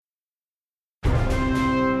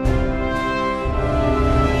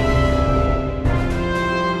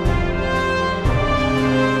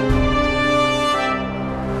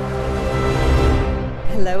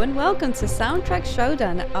welcome to Soundtrack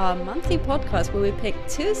Showdown, our monthly podcast where we pick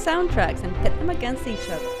two soundtracks and pit them against each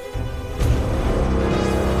other.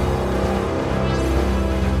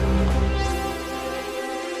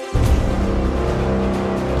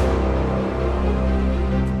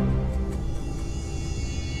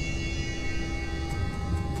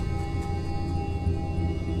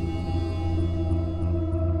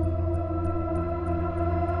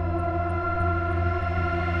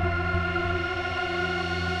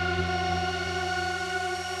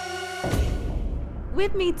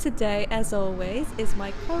 With me today, as always, is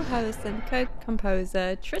my co-host and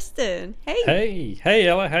co-composer, Tristan. Hey! Hey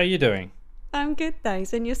Ella, how are you doing? I'm good,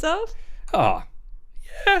 thanks. And yourself? Oh,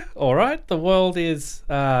 yeah, all right. The world is,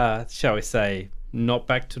 shall we say, not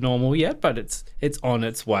back to normal yet, but it's on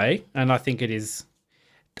its way. And I think it is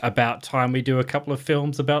about time we do a couple of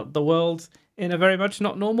films about the world in a very much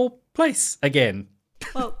not normal place again.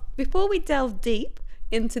 Well, before we delve deep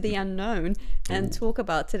into the unknown and talk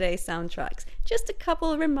about today's soundtracks, just a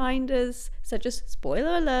couple of reminders, such as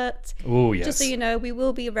spoiler alert. Oh, yes. Just so you know, we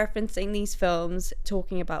will be referencing these films,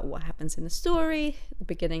 talking about what happens in the story, the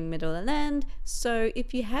beginning, middle, and end. So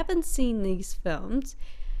if you haven't seen these films,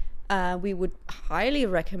 we would highly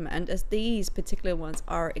recommend, as these particular ones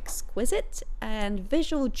are exquisite and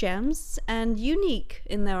visual gems and unique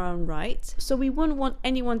in their own right. So we wouldn't want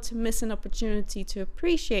anyone to miss an opportunity to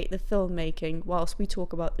appreciate the filmmaking whilst we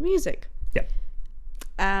talk about the music. Yep.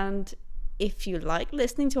 And if you like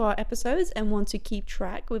listening to our episodes and want to keep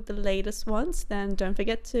track with the latest ones, then don't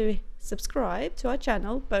forget to subscribe to our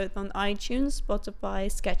channel, both on iTunes, Spotify,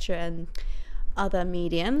 Sketcher, and other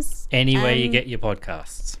mediums. Anywhere you get your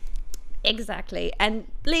podcasts. Exactly. And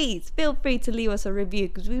please feel free to leave us a review,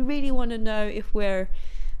 because we really want to know if we're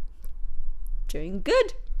doing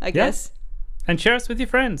good, I guess. And share us with your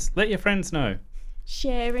friends. Let your friends know.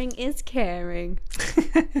 Sharing is caring.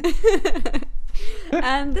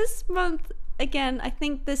 And this month, again, I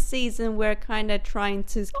think this season we're kind of trying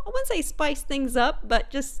to, I wouldn't say spice things up,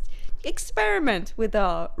 but just experiment with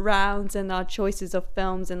our rounds and our choices of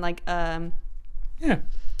films and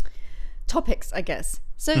topics, I guess.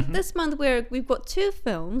 So this month we've got two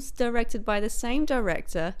films directed by the same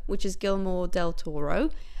director, which is Guillermo del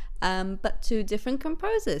Toro, but two different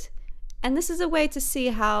composers. And this is a way to see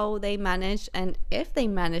how they managed, and if they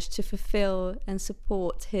managed, to fulfill and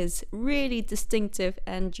support his really distinctive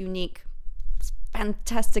and unique,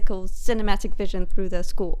 fantastical cinematic vision through their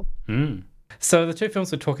score. So the two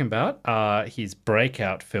films we're talking about are his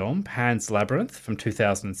breakout film, Pan's Labyrinth, from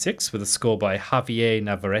 2006, with a score by Javier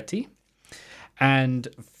Navarrete. And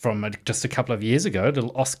from just a couple of years ago,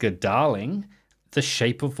 little Oscar darling, The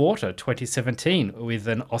Shape of Water, 2017, with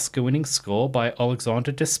an Oscar-winning score by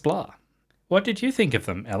Alexandre Desplat. What did you think of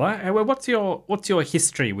them, Ella? What's your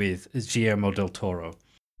history with Guillermo del Toro?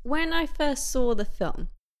 When I first saw the film,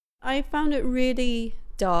 I found it really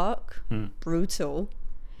dark, brutal,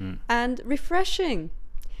 and refreshing.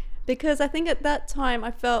 Because I think at that time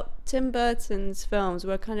I felt Tim Burton's films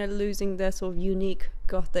were kind of losing their sort of unique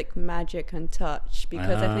gothic magic and touch.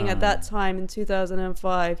 Because I think at that time in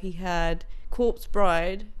 2005 he had Corpse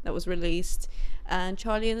Bride that was released and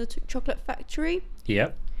Charlie and the Chocolate Factory.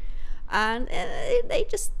 Yep. And they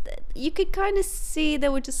just, you could kind of see they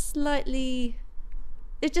were just slightly,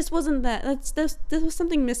 it just wasn't there. There was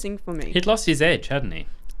something missing for me. He'd lost his edge, hadn't he?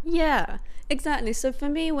 Yeah, exactly. So for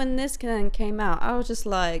me, when this came out, I was just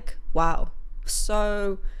like, wow.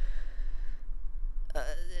 So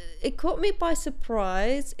it caught me by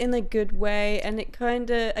surprise in a good way, and it kind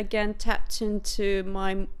of, again, tapped into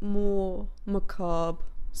my more macabre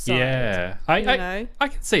side. Yeah, I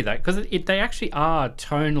can see that, because they actually are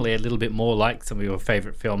tonally a little bit more like some of your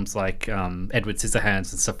favourite films, like Edward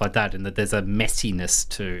Scissorhands and stuff like that, in that there's a messiness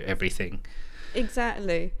to everything.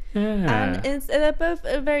 Exactly. Yeah. And they're both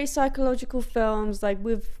very psychological films, like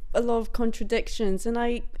with a lot of contradictions. And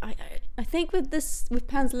I think with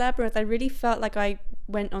Pan's Labyrinth, I really felt like I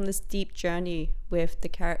went on this deep journey with the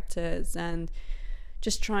characters and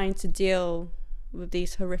just trying to deal with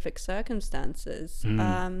these horrific circumstances.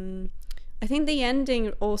 I think the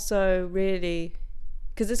ending also really,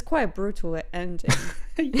 because it's quite a brutal ending.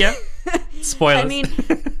 Yeah. Spoilers. I mean,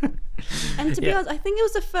 and to be honest, I think it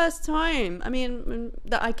was the first time,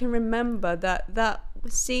 that I can remember that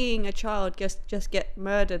seeing a child just get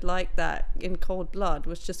murdered like that in cold blood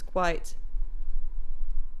was just quite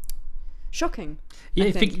shocking. Yeah,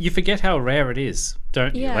 you forget how rare it is,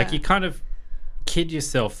 don't you? Yeah. Like, you kind of kid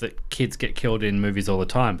yourself that kids get killed in movies all the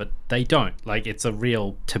time, but they don't. Like, it's a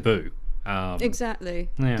real taboo. Exactly.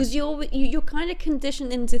 Because you're kind of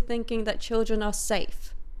conditioned into thinking that children are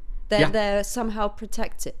safe. They're somehow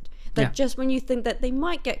protected. Like just when you think that they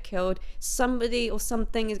might get killed, somebody or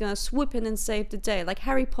something is going to swoop in and save the day. Like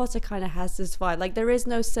Harry Potter kind of has this vibe. Like there is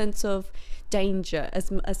no sense of danger as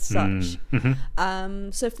such.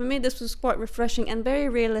 So for me, this was quite refreshing and very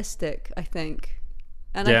realistic, I think.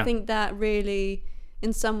 And I think that really,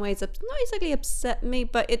 in some ways, not exactly upset me,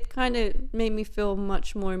 but it kind of made me feel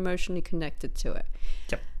much more emotionally connected to it.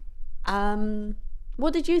 Yep.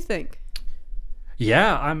 What did you think?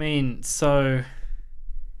 Yeah, I mean, so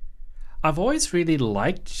I've always really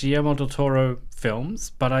liked Guillermo del Toro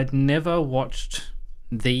films, but I'd never watched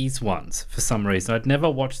these ones for some reason. I'd never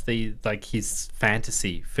watched his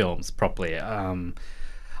fantasy films properly.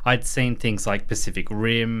 I'd seen things like Pacific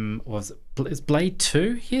Rim. Is Blade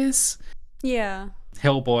 2 his? Yeah.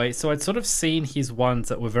 Hellboy. So I'd sort of seen his ones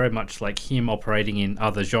that were very much like him operating in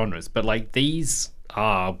other genres, but like these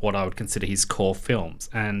are what I would consider his core films.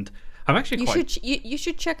 And I'm actually you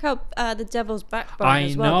should check out The Devil's Backbone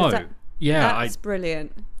as well. I know. That's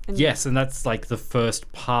brilliant. Yes, and that's like the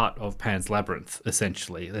first part of Pan's Labyrinth,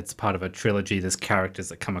 essentially. That's part of a trilogy. There's characters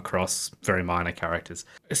that come across, very minor characters.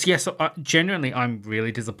 So genuinely, I'm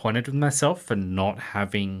really disappointed with myself for not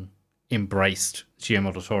having embraced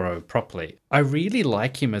Guillermo del Toro properly. I really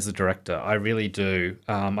like him as a director. I really do.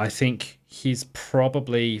 I think he's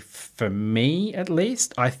probably, for me at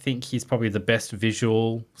least, I think he's probably the best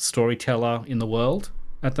visual storyteller in the world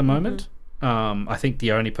at the moment. I think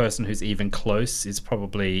the only person who's even close is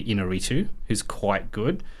probably Inarritu, who's quite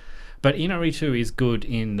good. But Inarritu is good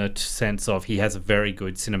in the sense of he has a very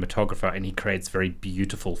good cinematographer and he creates very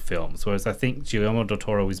beautiful films. Whereas I think Guillermo del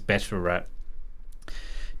Toro is better at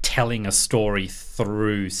telling a story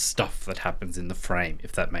through stuff that happens in the frame,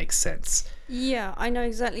 if that makes sense. Yeah, I know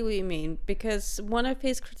exactly what you mean, because one of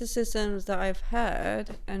his criticisms that I've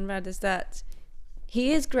heard and read is that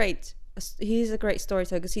he is great. He's a great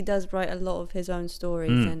storyteller because he does write a lot of his own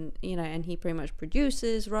stories and and he pretty much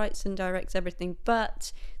produces, writes and directs everything,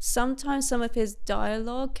 but sometimes some of his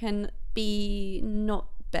dialogue can be not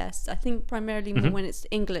best. I think primarily more when it's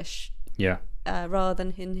English rather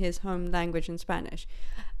than in his home language in Spanish,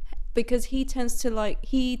 because he tends to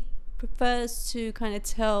he prefers to kind of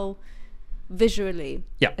tell visually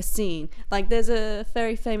a scene. Like there's a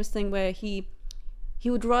very famous thing where he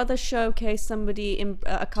would rather showcase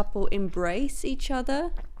a couple embrace each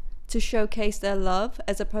other to showcase their love,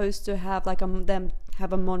 as opposed to have them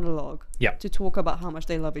have a monologue to talk about how much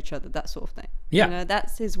they love each other, that sort of thing.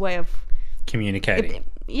 That's his way of communicating.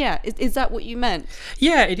 Is that what you meant?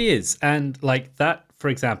 Yeah, it is. And like that, for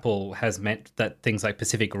example, has meant that things like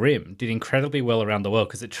Pacific Rim did incredibly well around the world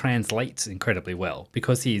because it translates incredibly well.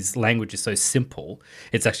 Because his language is so simple,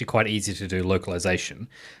 it's actually quite easy to do localization.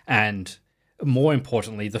 And more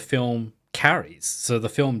importantly, the film carries. So the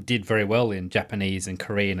film did very well in Japanese and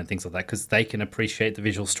Korean and things like that because they can appreciate the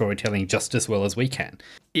visual storytelling just as well as we can.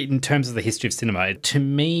 In terms of the history of cinema, to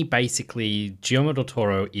me, basically, Guillermo del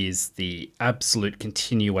Toro is the absolute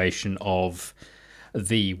continuation of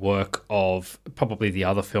the work of probably the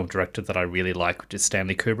other film director that I really like, which is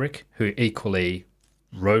Stanley Kubrick, who equally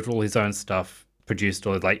wrote all his own stuff, produced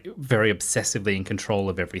all, very obsessively in control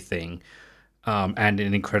of everything, and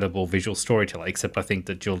an incredible visual storyteller, except I think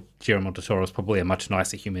that Guillermo del Toro is probably a much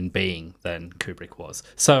nicer human being than Kubrick was.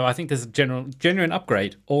 So I think there's a genuine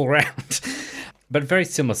upgrade all around, but very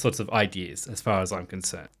similar sorts of ideas as far as I'm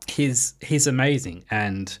concerned. He's amazing,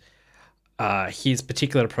 and his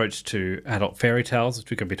particular approach to adult fairy tales,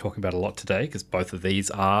 which we're going to be talking about a lot today, because both of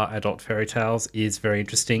these are adult fairy tales, is very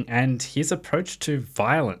interesting, and his approach to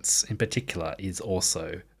violence in particular is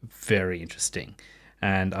also very interesting.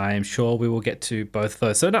 And I am sure we will get to both of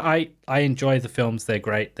those. So no, I enjoy the films. They're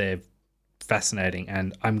great. They're fascinating.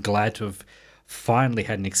 And I'm glad to have finally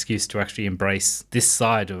had an excuse to actually embrace this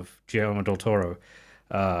side of Guillermo del Toro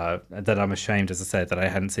that I'm ashamed, as I said, that I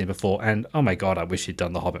hadn't seen before. And oh my God, I wish he'd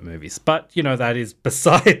done the Hobbit movies. But, that is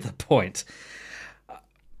beside the point.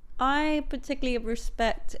 I particularly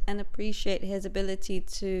respect and appreciate his ability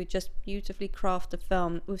to just beautifully craft a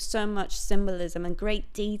film with so much symbolism and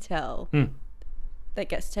great detail. That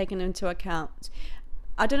gets taken into account.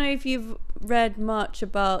 I don't know if you've read much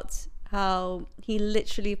about how he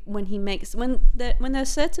literally, when there are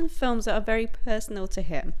certain films that are very personal to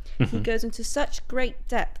him, he goes into such great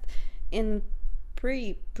depth in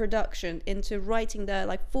pre-production into writing their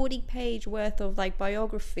 40-page worth of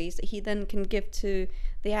biographies that he then can give to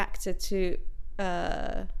the actor to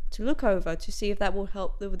look over to see if that will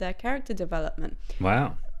help with their character development.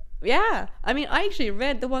 Wow. Yeah, I mean, I actually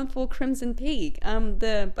read the one for Crimson Peak,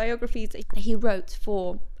 the biographies that he wrote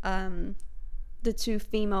for the two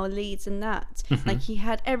female leads in that. He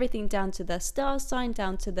had everything down to their star sign,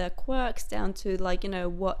 down to their quirks, down to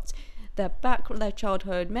what their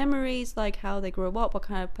childhood memories, like how they grew up, what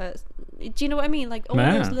kind of person. Do you know what I mean? Like all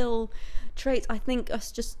Man. those little traits. I think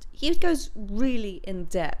he goes really in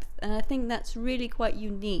depth, and I think that's really quite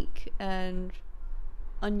unique and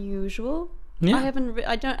unusual. Yeah. I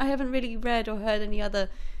haven't really read or heard any other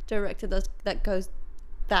director that goes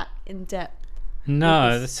that in depth.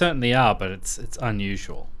 No, there certainly are, but it's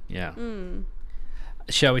unusual. Yeah.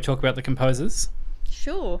 Shall we talk about the composers?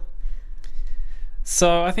 Sure.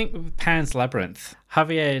 So I think with Pan's Labyrinth,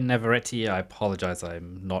 Javier Navarrete, I apologize,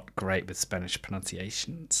 I'm not great with Spanish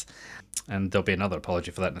pronunciations, and there'll be another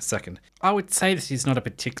apology for that in a second. I would say that he's not a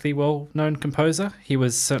particularly well-known composer. He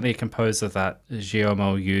was certainly a composer that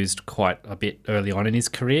Guillermo used quite a bit early on in his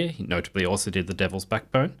career. He notably also did The Devil's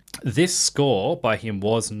Backbone. This score by him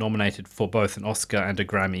was nominated for both an Oscar and a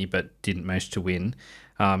Grammy, but didn't manage to win.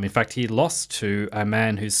 In fact, he lost to a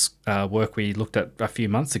man whose work we looked at a few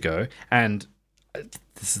months ago, and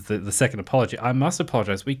this is the second apology. I must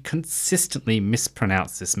apologize. We consistently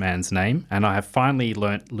mispronounce this man's name, and I have finally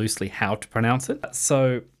learnt loosely how to pronounce it.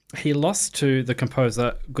 So he lost to the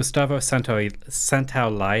composer Gustavo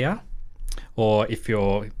Santaolalla, or if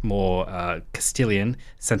you're more Castilian,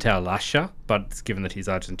 Santaolalla, but given that he's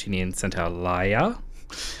Argentinian, Santaolalla,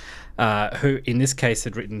 who in this case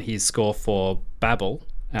had written his score for Babel,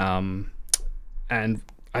 and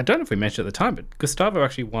I don't know if we mentioned at the time, but Gustavo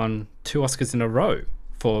actually won 2 Oscars in a row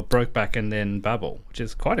for Brokeback and then Babel, which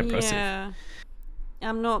is quite impressive. Yeah.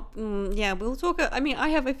 I'm not... we'll talk... I mean, I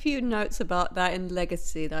have a few notes about that in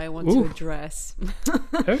Legacy that I want to address.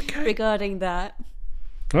 Okay. Regarding that.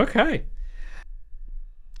 Okay.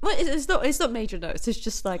 Well, it's not major notes. It's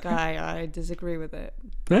just like I disagree with it.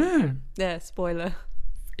 Yeah, spoiler.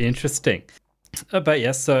 Interesting. But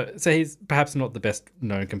yes, so he's perhaps not the best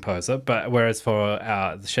known composer, but whereas for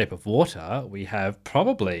The Shape of Water, we have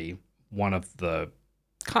probably one of the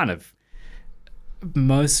kind of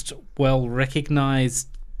most well-recognized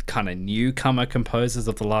kind of newcomer composers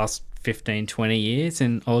of the last 15, 20 years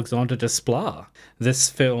in Alexandre Desplat. This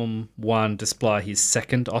film won Desplat his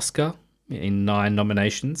second Oscar in 9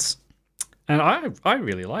 nominations. And I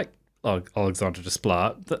really like Alexandre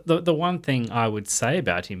Desplat. The one thing I would say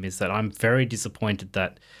about him is that I'm very disappointed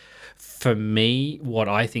that, for me, what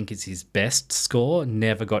I think is his best score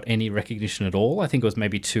never got any recognition at all. I think it was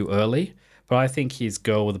maybe too early, but I think his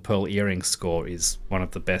Girl with the Pearl Earring score is one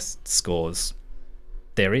of the best scores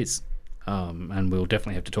there is. And we'll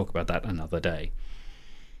definitely have to talk about that another day.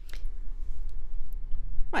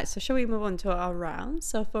 Right, so shall we move on to our round?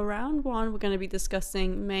 So for round 1, we're going to be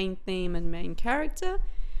discussing main theme and main character.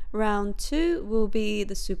 Round 2 will be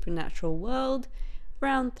the supernatural world.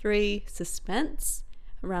 Round 3, suspense.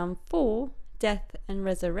 Round 4, death and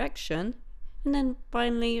resurrection. And then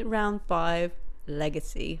finally, round 5,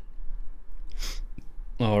 legacy.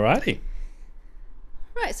 Alrighty.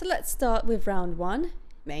 Right, so let's start with round 1,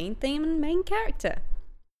 main theme and main character.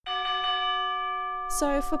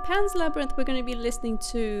 So for Pan's Labyrinth, we're going to be listening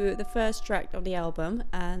to the first track of the album,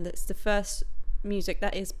 and it's the first music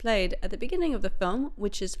that is played at the beginning of the film,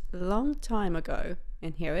 which is a long time ago,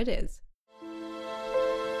 and here it is.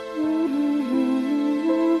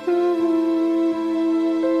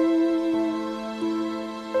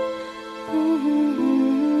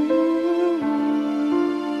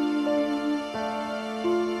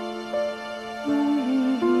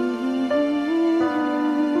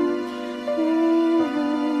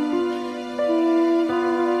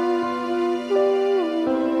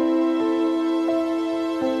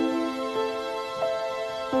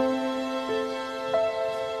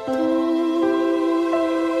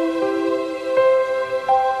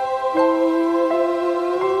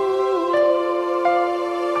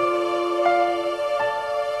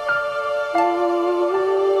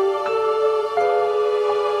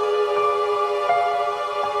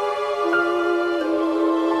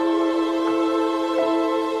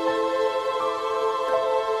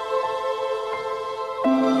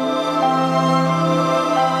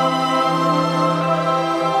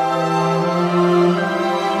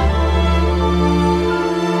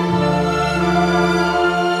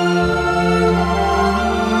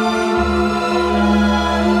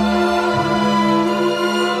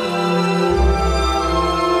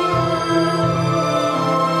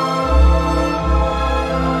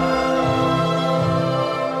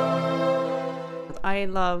 I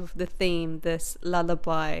love the theme, this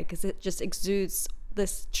lullaby, because it just exudes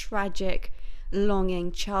this tragic,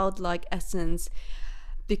 longing, childlike essence,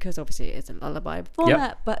 because obviously it's a lullaby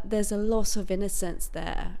format, but there's a loss of innocence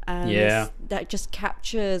there, and that just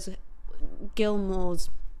captures Gilmour's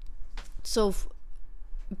sort of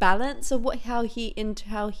balance of how he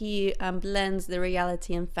blends the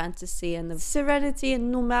reality and fantasy and the serenity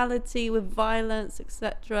and normality with violence,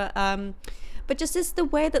 etc. But just it's the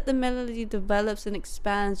way that the melody develops and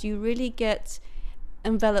expands, you really get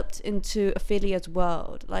enveloped into Ophelia's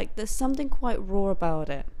world. Like, there's something quite raw about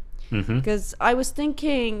it. Because I was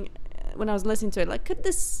thinking when I was listening to it, like, could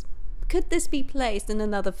this be placed in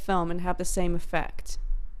another film and have the same effect?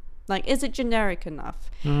 Like, is it generic enough?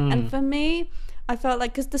 And for me, I felt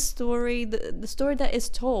like, because the story that is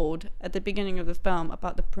told at the beginning of the film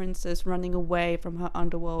about the princess running away from her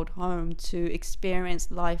underworld home to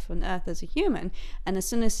experience life on Earth as a human, and as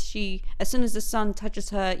soon as the sun touches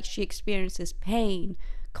her, she experiences pain,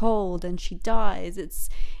 cold, and she dies.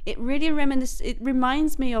 It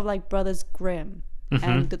reminds me of like Brothers Grimm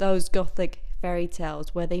and those Gothic fairy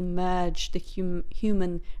tales where they merge the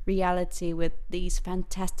human reality with these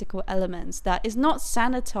fantastical elements that is not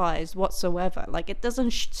sanitized whatsoever. Like, it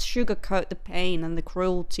doesn't sugarcoat the pain and the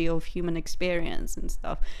cruelty of human experience and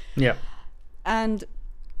stuff. Yeah. And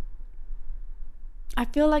I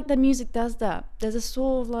feel like the music does that. There's a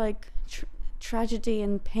sort of like tragedy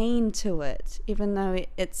and pain to it, even though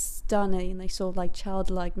it's done in a sort of like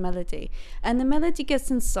childlike melody, and the melody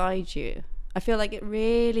gets inside you. I feel like it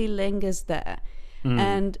really lingers there.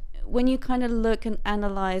 And when you kind of look and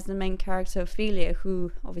analyze the main character Ophelia,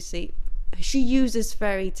 who obviously she uses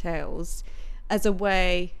fairy tales as a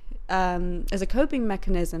way, as a coping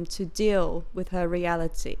mechanism to deal with her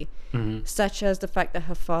reality, such as the fact that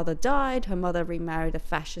her father died, her mother remarried a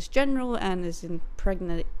fascist general and is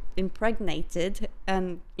impregnated,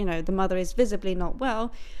 and the mother is visibly not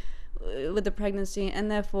well with the pregnancy, and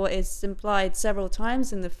therefore it's implied several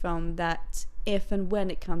times in the film that if and when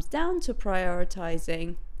it comes down to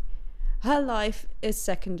prioritizing, her life is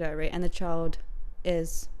secondary and the child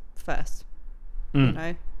is first.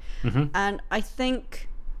 And I think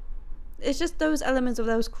it's just those elements of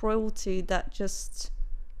those cruelty that just,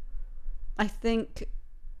 I think,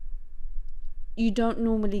 you don't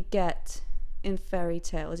normally get in fairy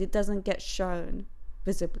tales. It doesn't get shown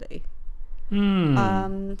visibly.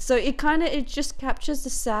 So it just captures the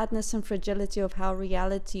sadness and fragility of how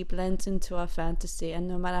reality blends into our fantasy, and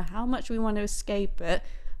no matter how much we want to escape it,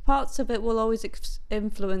 parts of it will always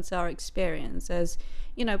influence our experience. As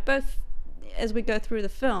both as we go through the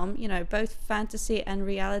film, both fantasy and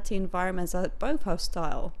reality environments are both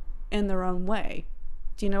hostile in their own way.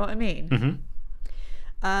 Do you know what I mean?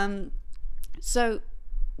 So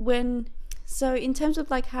in terms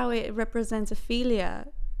of like how it represents Ophelia,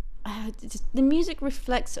 the music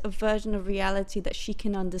reflects a version of reality that she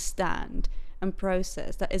can understand and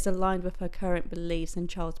process, that is aligned with her current beliefs and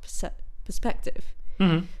child's perspective.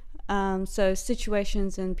 So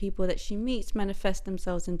situations and people that she meets manifest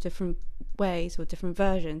themselves in different ways or different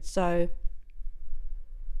versions. So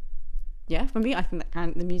yeah, for me, I think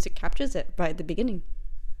that the music captures it right at the beginning.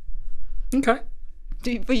 Okay.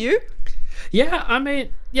 For you? Yeah, I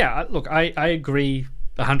mean, yeah, look, I agree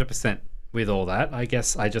 100% with all that. I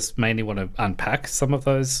guess I just mainly want to unpack some of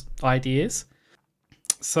those ideas.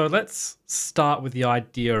 So let's start with the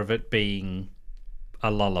idea of it being a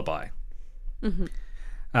lullaby.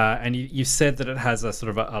 And you said that it has a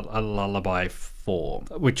sort of a lullaby form,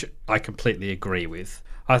 which I completely agree with.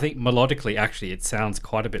 I think melodically, actually, it sounds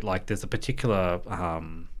quite a bit like there's a particular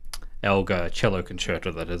Elgar cello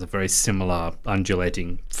concerto that has a very similar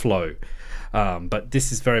undulating flow. But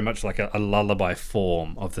this is very much like a lullaby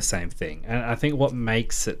form of the same thing. And I think what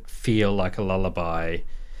makes it feel like a lullaby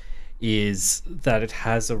is that it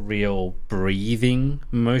has a real breathing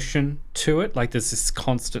motion to it. Like there's this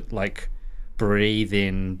constant like breathe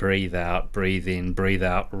in, breathe out,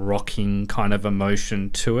 rocking kind of emotion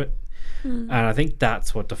to it. And I think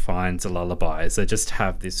that's what defines a lullaby, is they just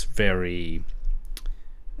have this very,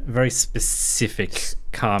 very specific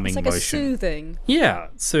calming motion. It's like a soothing. Yeah,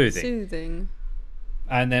 soothing. Soothing.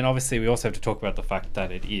 And then obviously we also have to talk about the fact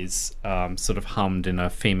that it is sort of hummed in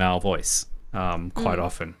a female voice quite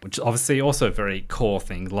often, which is obviously also a very core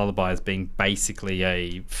thing. Lullabies being basically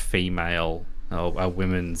a female, a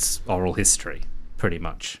women's oral history, pretty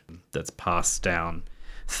much, that's passed down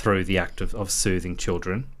through the act of soothing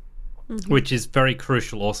children, which is very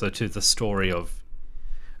crucial also to the story of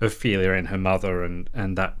Ophelia and her mother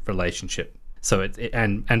and that relationship. So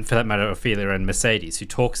and for that matter, Ophelia and Mercedes, who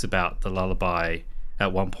talks about the lullaby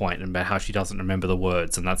at one point and about how she doesn't remember the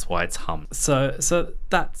words, and that's why it's hummed. So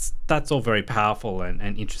that's all very powerful and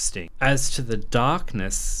interesting. As to the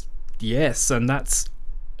darkness, yes, and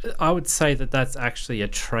I would say that that's actually a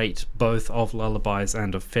trait both of lullabies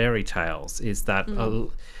and of fairy tales, is that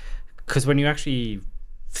because when you actually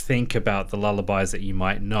think about the lullabies that you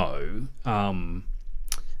might know,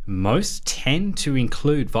 most tend to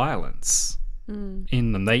include violence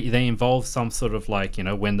in them. They involve some sort of like,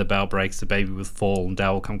 when the bell breaks, the baby will fall and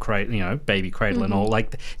dad will come cradle, baby cradle and all.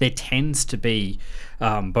 Like there tends to be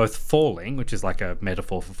both falling, which is like a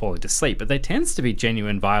metaphor for falling to sleep, but there tends to be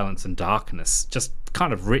genuine violence and darkness just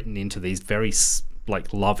kind of written into these very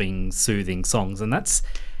like loving, soothing songs. And that's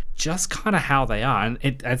just kind of how they are. And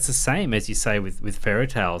it's the same as you say with fairy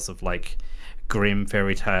tales of like Grimm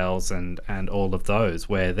fairy tales and all of those,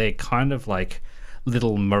 where they're kind of like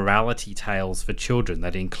little morality tales for children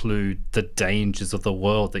that include the dangers of the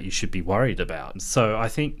world that you should be worried about. So I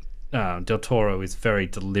think Del Toro is very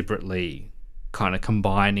deliberately kind of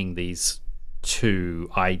combining these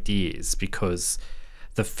two ideas, because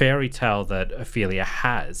the fairy tale that Ophelia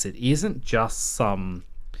has, it isn't just some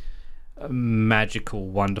magical,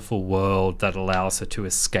 wonderful world that allows her to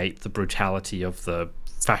escape the brutality of the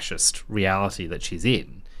fascist reality that she's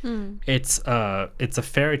in. It's a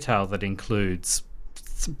fairy tale that includes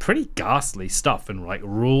some pretty ghastly stuff and like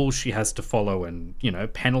rules she has to follow and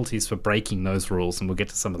penalties for breaking those rules, and we'll get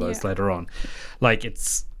to some of those later on. Like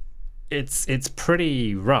it's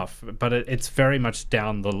pretty rough, but it's very much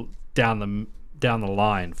down the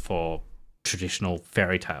line for traditional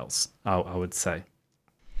fairy tales, I would say.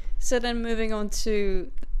 So then moving on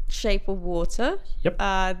to Shape of Water. Yep.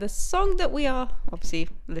 The song that we are obviously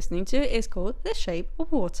listening to is called The Shape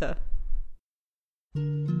of Water.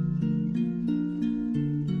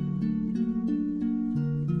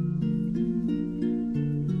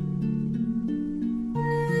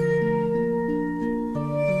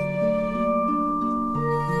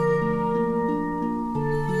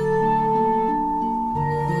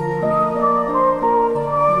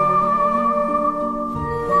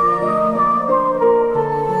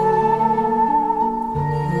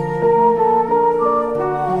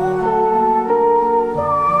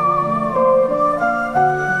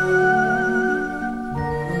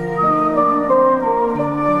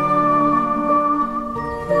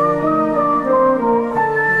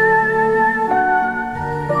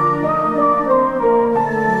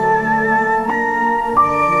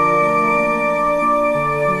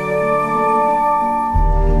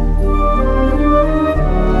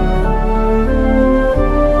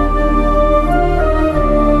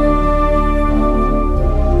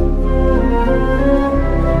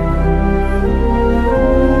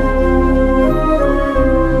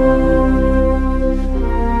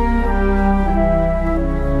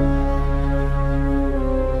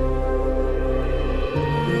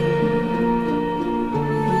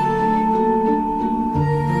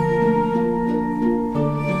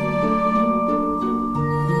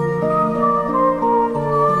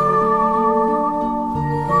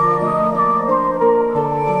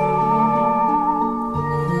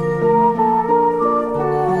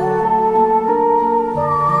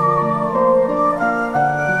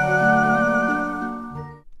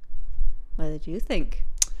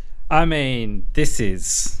 I mean, this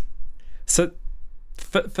is so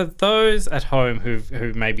for those at home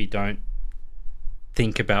who maybe don't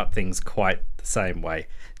think about things quite the same way.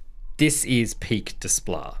 This is peak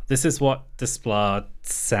Desplat. This is what Desplat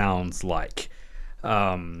sounds like.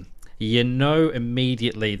 You know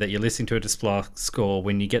immediately that you're listening to a Desplat score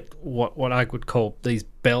when you get what I would call these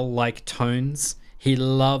bell-like tones. He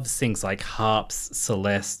loves things like harps,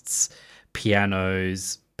 celestes,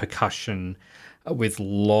 pianos, percussion, with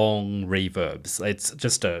long reverbs. It's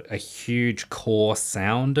just a huge core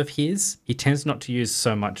sound of his. He tends not to use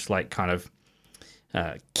so much like kind of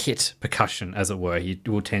kit percussion, as it were. He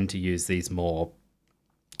will tend to use these more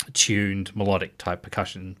tuned melodic type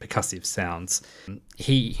percussive sounds.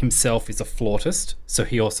 He himself is a flautist, so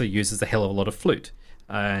he also uses a hell of a lot of flute.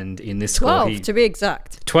 And in this 12 score, to be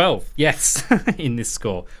exact. 12, yes, in this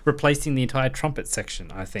score, replacing the entire trumpet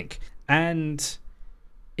section, I think. And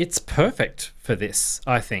it's perfect for this,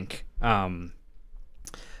 I think,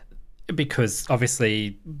 because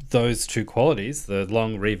obviously those two qualities, the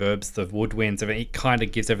long reverbs, the woodwinds, it kind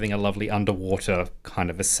of gives everything a lovely underwater kind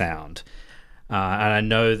of a sound. And I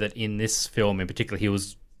know that in this film in particular, he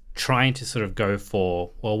was trying to sort of go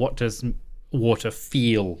for, well, what does water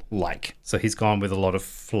feel like? So he's gone with a lot of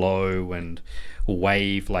flow and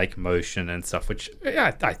wave-like motion and stuff, which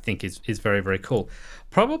I think is very, very cool.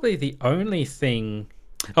 Probably the only thing...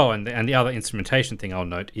 Oh, and the other instrumentation thing I'll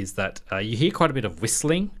note is that you hear quite a bit of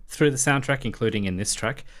whistling through the soundtrack, including in this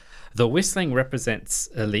track. The whistling represents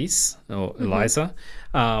Elise, or Eliza,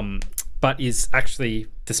 but is actually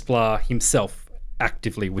Desplat himself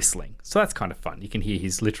actively whistling. So that's kind of fun. You can hear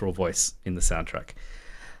his literal voice in the soundtrack.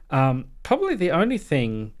 Probably the only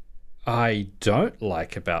thing I don't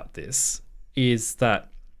like about this is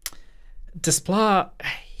that Desplat,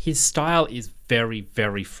 his style is very,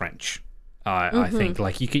 very French. I think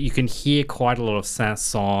like you can hear quite a lot of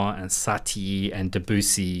Saint-Saëns and Satie and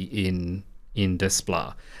Debussy in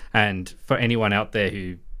Desplat. And for anyone out there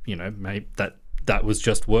who, you know, maybe that was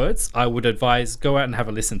just words, I would advise go out and have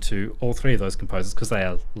a listen to all three of those composers, because they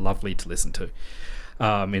are lovely to listen to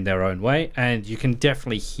in their own way. And you can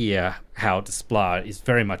definitely hear how Desplat is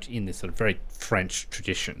very much in this sort of very French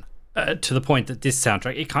tradition. To the point that this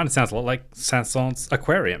soundtrack, it kind of sounds a lot like Saint-Saëns'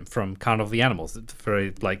 Aquarium from Carnival of the Animals. It's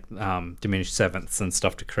very like diminished sevenths and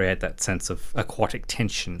stuff to create that sense of aquatic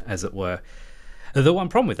tension, as it were. The one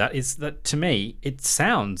problem with that is that, to me, it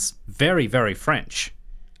sounds very, very French.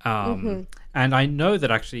 And I know that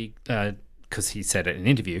actually, because he said it in an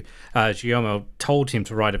interview, Guillermo told him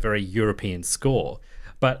to write a very European score.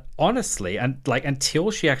 But honestly, and like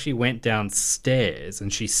until she actually went downstairs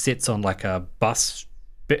and she sits on like a bus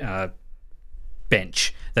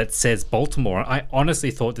bench that says Baltimore, I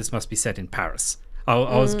honestly thought this must be set in Paris. I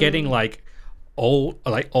was getting like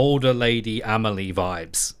older lady Amélie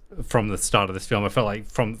vibes from the start of this film. I felt like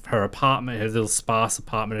from her apartment, her little sparse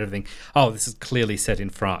apartment and everything, this is clearly set in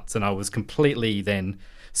France. And I was completely then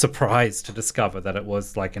surprised to discover that it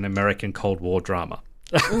was like an American Cold War drama.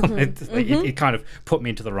 It kind of put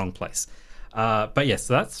me into the wrong place. But yes,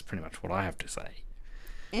 so that's pretty much what I have to say.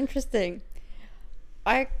 Interesting.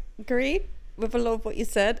 I agree with a lot of what you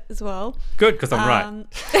said as well. Good, because I'm right.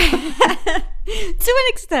 To an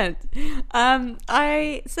extent.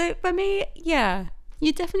 So for me, yeah,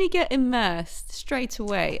 you definitely get immersed straight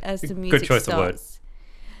away as the music Good choice starts. Of words.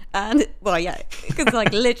 And well, yeah, because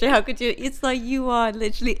like literally, how could you? It's like you are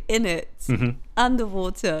literally in it,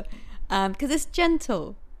 underwater, because it's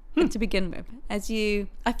gentle to begin with. I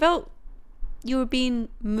felt you were being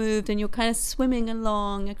moved and you're kind of swimming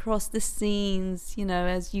along across the scenes, you know,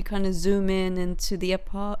 as you kind of zoom in into the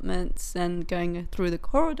apartments and going through the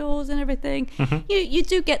corridors and everything. You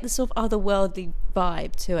do get the sort of otherworldly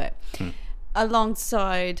vibe to it,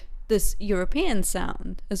 alongside this European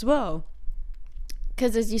sound as well.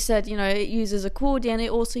 Because as you said, you know, it uses accordion.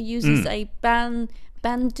 It also uses a bandoneon.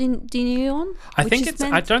 I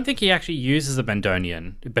don't think he actually uses a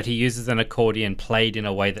bandoneon, but he uses an accordion played in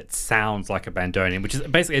a way that sounds like a bandoneon, which is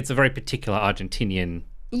basically, it's a very particular Argentinian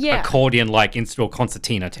accordion-like instrument,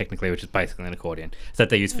 concertina technically, which is basically an accordion that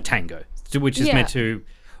they use for tango, which is meant to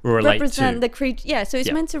represent the creature. Yeah, so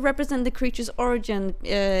it's meant to represent the creature's origin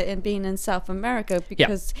in being in South America,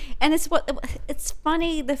 because and it's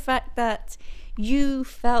funny the fact that you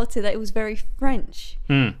felt that it was very French,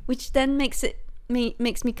 which then makes me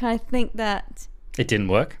kind of think that it didn't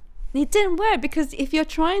work. It didn't work, because if you're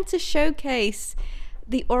trying to showcase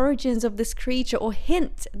the origins of this creature, or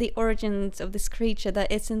hint the origins of this creature that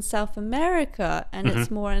it's in South America and it's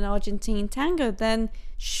more an Argentine tango, then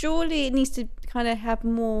surely it needs to kind of have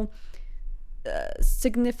more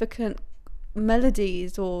significant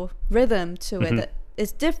melodies or rhythm to it that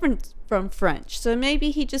is different from French. So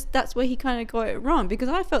maybe that's where he kind of got it wrong, because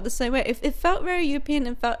I felt the same way. It felt very European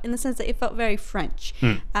and felt in the sense that it felt very French,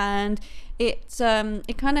 and it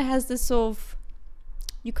kind of has this sort of,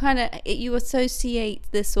 you associate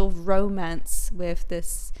this sort of romance with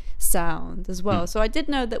this sound as well. So I did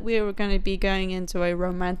know that we were going to be going into a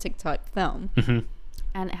romantic type film,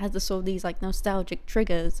 and it has the sort of these like nostalgic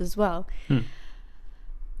triggers as well.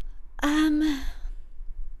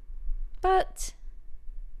 But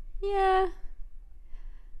yeah,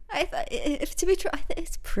 if to be true, I think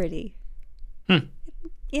it's pretty.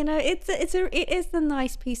 You know, it is a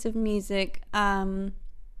nice piece of music, and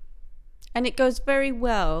it goes very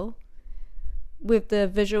well with the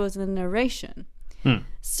visuals and the narration.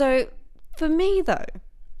 So for me, though,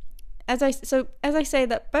 as I say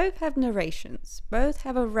that both have narrations, both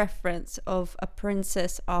have a reference of a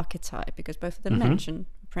princess archetype, because both of them mention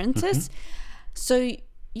princess. So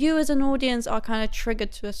you as an audience are kind of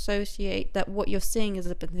triggered to associate that what you're seeing is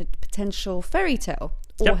a potential fairy tale,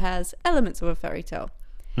 or has elements of a fairy tale.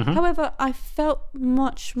 However, I felt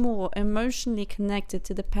much more emotionally connected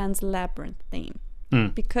to the Pan's Labyrinth theme,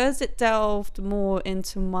 because it delved more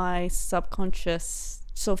into my subconscious,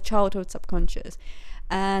 sort of childhood subconscious,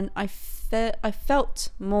 and I felt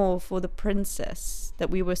more for the princess that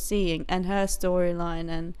we were seeing and her storyline,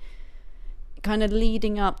 and kind of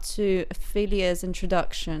leading up to Ophelia's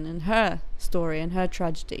introduction and her story and her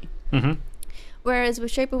tragedy. Whereas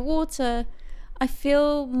with Shape of Water, I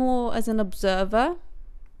feel more as an observer.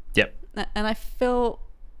 And I felt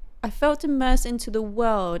immersed into the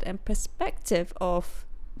world and perspective of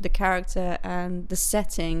the character and the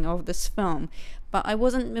setting of this film, but I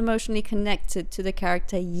wasn't emotionally connected to the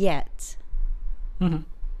character yet.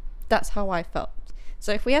 That's how I felt.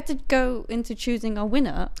 So if we had to go into choosing a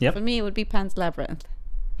winner, Yep. for me it would be Pan's Labyrinth.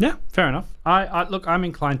 Yeah, fair enough. I look, I'm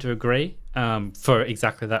inclined to agree for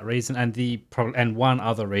exactly that reason, and one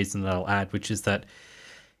other reason that I'll add, which is that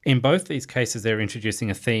in both these cases they're introducing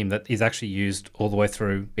a theme that is actually used all the way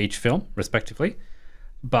through each film, respectively.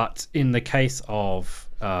 But in the case of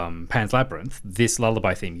Pan's Labyrinth, this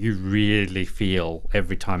lullaby theme you really feel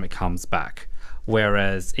every time it comes back.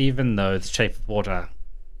 Whereas even though The Shape of Water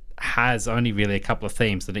has only really a couple of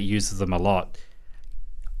themes and it uses them a lot,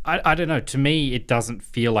 I don't know. To me, it doesn't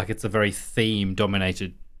feel like it's a very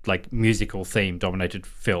theme-dominated, like musical theme-dominated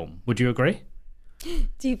film. Would you agree?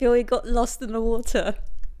 Do you feel he got lost in the water?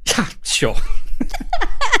 Yeah, sure.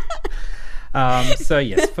 So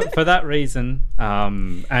yes, for that reason,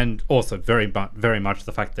 and also very much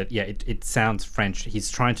the fact that it sounds French. He's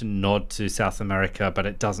trying to nod to South America, but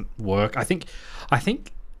it doesn't work. I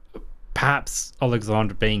think perhaps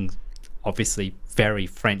Alexandre, being obviously very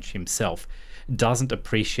French himself, doesn't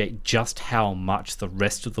appreciate just how much the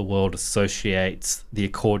rest of the world associates the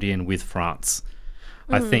accordion with France.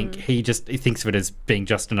 I think he thinks of it as being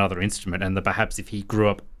just another instrument, and that perhaps if he grew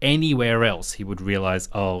up anywhere else, he would realize,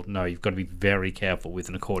 oh no, you've got to be very careful with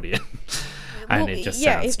an accordion. And it just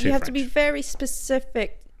sounds too you have French. to be very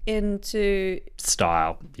specific into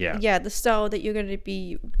Style, yeah. the style that you're going to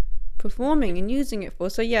be performing and using it for.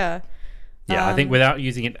 So yeah. Yeah, I think without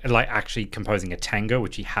using it, like actually composing a tango,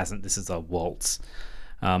 which he hasn't, this is a waltz.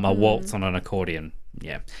 A waltz on an accordion.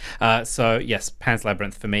 Yeah. So yes, Pan's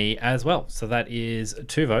Labyrinth for me as well. So that is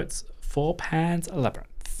 2 votes for Pan's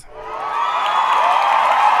Labyrinth.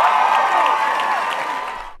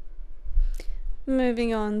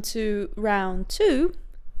 Moving on to round 2,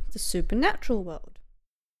 the supernatural world.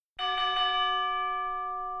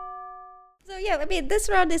 So yeah, I mean, this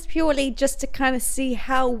round is purely just to kind of see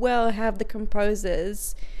how well have the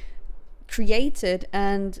composers created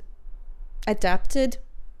and adapted,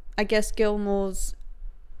 I guess, Gilmour's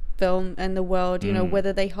film and the world, you know,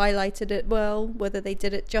 whether they highlighted it well, whether they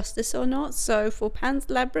did it justice or not. So for Pan's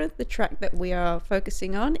Labyrinth, the track that we are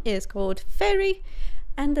focusing on is called Fairy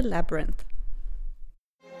and the Labyrinth.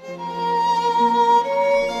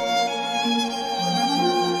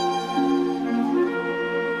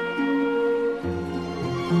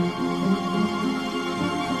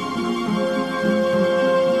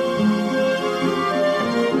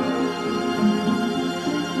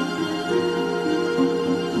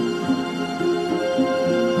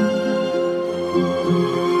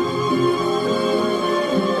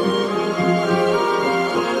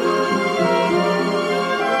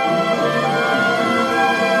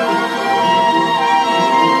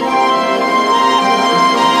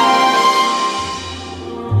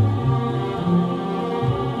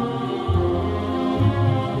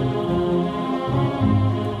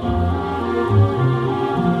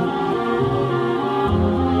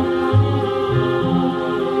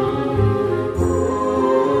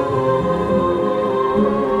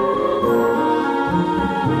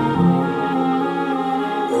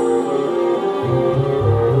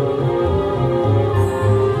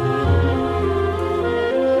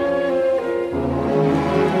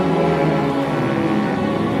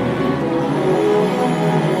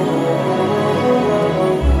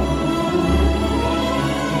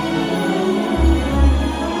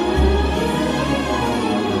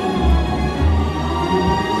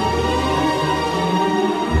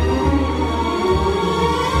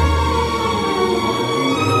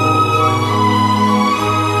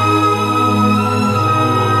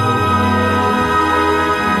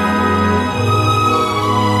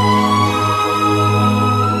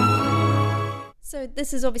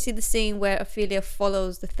 This is obviously the scene where Ophelia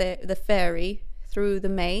follows the fairy through the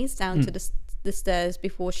maze down to the stairs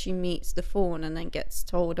before she meets the faun, and then gets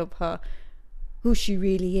told of who she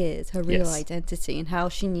really is, her real identity, and how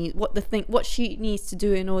she needs what she needs to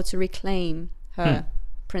do in order to reclaim her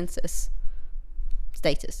princess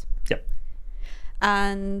status. Yep.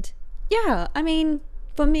 And yeah, I mean,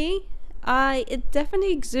 for me, it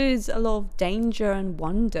definitely exudes a lot of danger and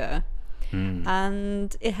wonder.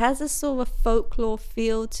 And it has a sort of folklore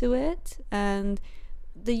feel to it, and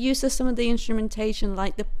the use of some of the instrumentation,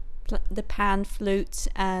 like the pan flute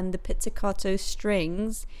and the pizzicato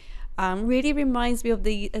strings, really reminds me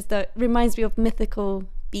of mythical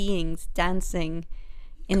beings dancing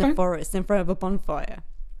in the forest in front of a bonfire.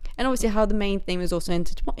 And obviously how the main theme is also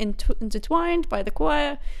intertwined by the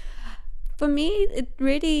choir. For me, it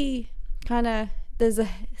really kind of, there's a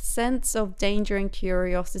sense of danger and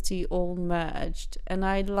curiosity all merged, and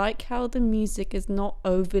I like how the music is not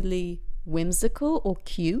overly whimsical or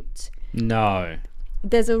cute. No.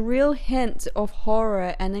 there's a real hint of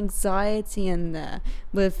horror and anxiety in there,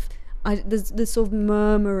 with there's this sort of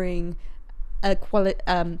murmuring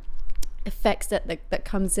effects that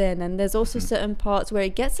comes in, and there's also certain parts where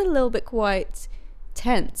it gets a little bit quite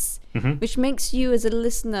tense, which makes you as a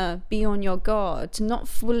listener be on your guard to not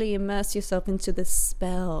fully immerse yourself into the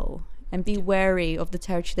spell and be wary of the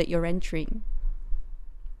territory that you're entering.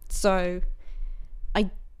 So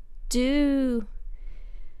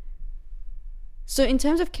So in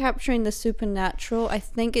terms of capturing the supernatural, I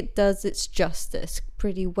think it does its justice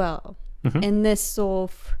pretty well in this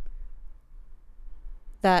sort of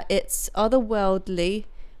that it's otherworldly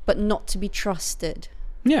but not to be trusted.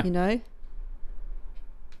 Yeah. You know,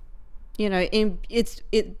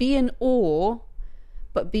 be in awe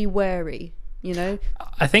but be wary, you know.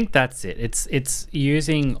 I think that's it. It's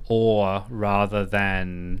using awe rather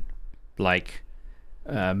than like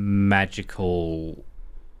magical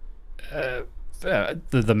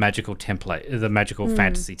the magical template, the magical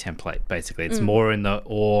fantasy template, basically. It's more in the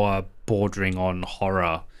awe bordering on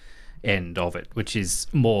horror end of it, which is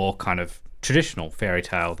more kind of traditional fairy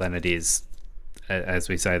tale than it is, as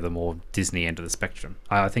we say, the more Disney end of the spectrum.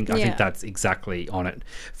 I think that's exactly on it.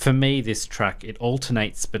 For me, this track, it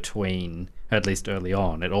alternates between, at least early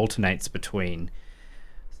on,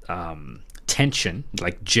 tension,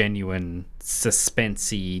 like genuine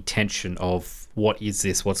suspensey tension of what is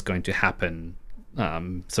this, what's going to happen,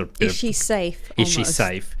 is she safe? Is she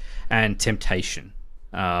safe? And temptation.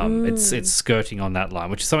 It's skirting on that line,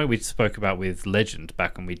 which is something we spoke about with Legend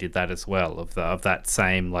back when we did that as well, of that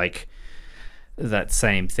same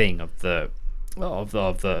thing of the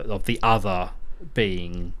other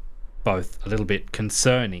being both a little bit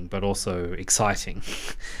concerning but also exciting,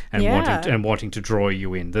 and wanting to draw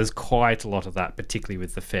you in. There's quite a lot of that, particularly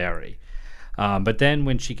with the fairy. But then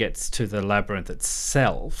when she gets to the labyrinth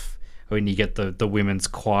itself, when you get the women's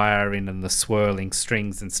choir in and the swirling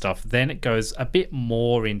strings and stuff, then it goes a bit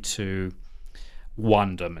more into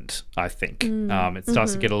wonderment, I think. It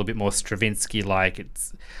starts to get a little bit more Stravinsky-like.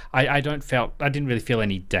 I didn't really feel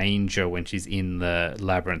any danger when she's in the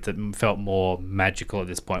labyrinth. It felt more magical at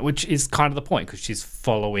this point, which is kind of the point, because she's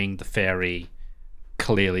following the fairy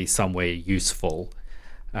clearly somewhere useful,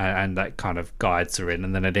 and that kind of guides her in.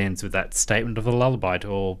 And then it ends with that statement of the lullaby to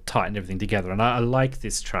all tighten everything together. And I like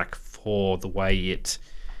this track for the way it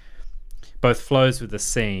both flows with the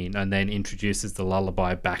scene and then introduces the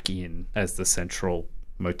lullaby back in as the central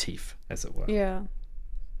motif, as it were. Yeah,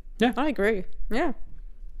 I agree. Yeah.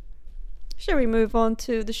 Shall we move on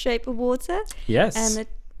to The Shape of Water? Yes.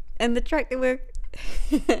 And the track that we're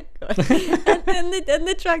and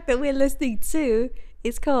the track that we're listening to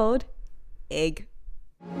is called Egg.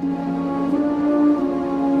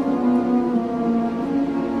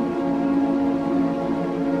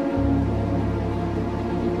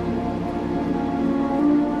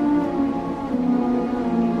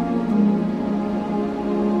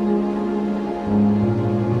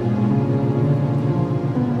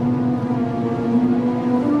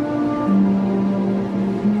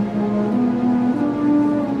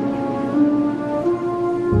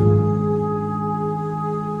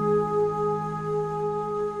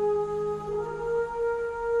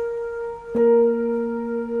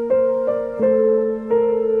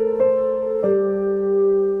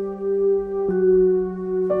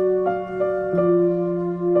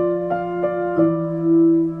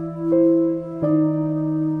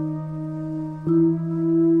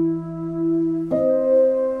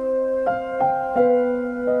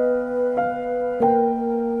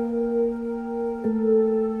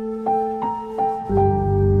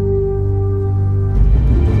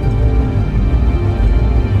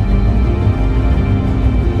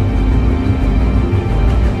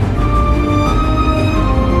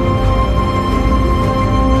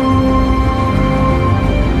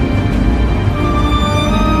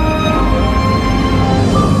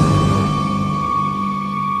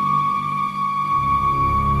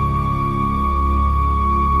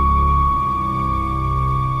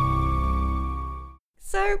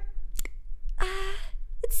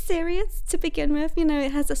 To begin with, you know,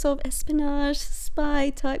 it has a sort of espionage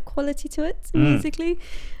spy type quality to it musically,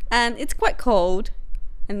 and it's quite cold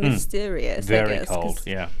and mysterious. Very I guess, cold,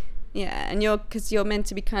 yeah, and you're meant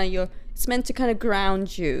to be it's meant to kind of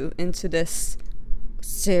ground you into this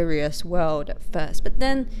serious world at first, but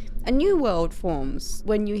then a new world forms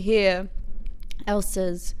when you hear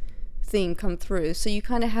Elsa's theme come through. So you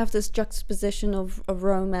kind of have this juxtaposition of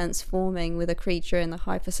romance forming with a creature in the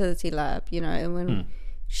high facility lab, you know, and when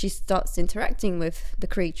she starts interacting with the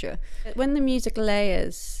creature. When the music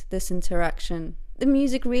layers this interaction, the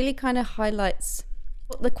music really kind of highlights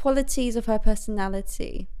the qualities of her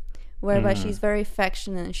personality, whereby she's very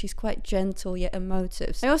affectionate and she's quite gentle yet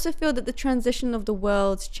emotive. I also feel that the transition of the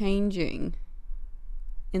world's changing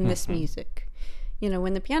in this music. You know,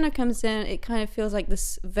 when the piano comes in, it kind of feels like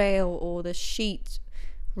this veil or the sheet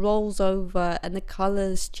rolls over and the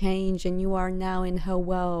colors change, and you are now in her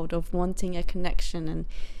world of wanting a connection and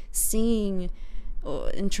seeing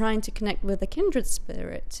and trying to connect with a kindred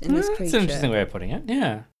spirit in this creature. That's an interesting way of putting it,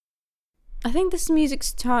 yeah. I think this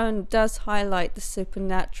music's tone does highlight the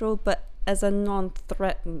supernatural, but as a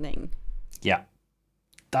non-threatening. Yeah.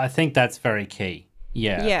 I think that's very key.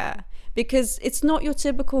 Yeah. Yeah. Because it's not your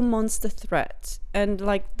typical monster threat. And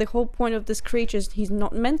like the whole point of this creature is he's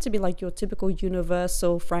not meant to be like your typical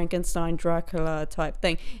universal Frankenstein, Dracula type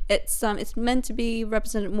thing. It's meant to be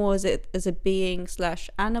represented more as a being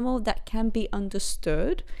 / animal that can be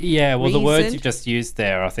understood. Yeah, well, the words you just used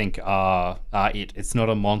there, I think, are it. It's not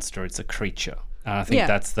a monster, it's a creature. And I think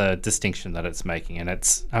that's the distinction that it's making. And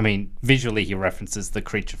it's, I mean, visually he references the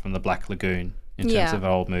creature from the Black Lagoon in terms of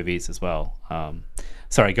old movies as well.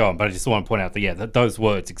 Sorry, go on, but I just want to point out that those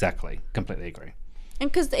words exactly, completely agree.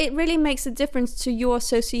 And because it really makes a difference to your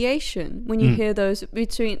association when you hear those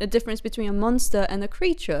a difference between a monster and a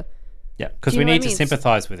creature. Yeah, because we need to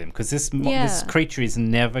sympathize with him, because this creature is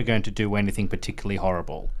never going to do anything particularly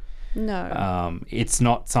horrible. No. It's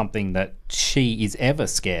not something that she is ever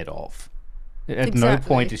scared of. At no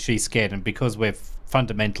point is she scared, and because we're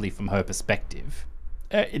fundamentally from her perspective,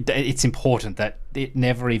 it's important that it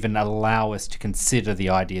never even allow us to consider the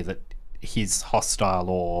idea that he's hostile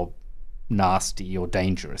or nasty or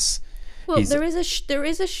dangerous. Well, there is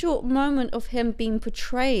a short moment of him being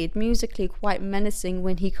portrayed musically quite menacing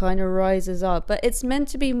when he kind of rises up, but it's meant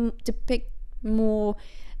to be depict more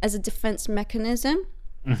as a defense mechanism.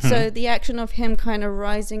 So the action of him kind of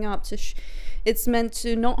rising up it's meant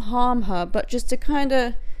to not harm her, but just to kind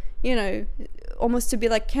of, you know, almost to be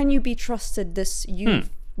like, can you be trusted, this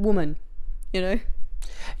woman, you know?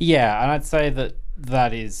 Yeah, and I'd say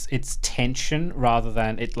that is, it's tension rather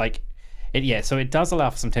than so it does allow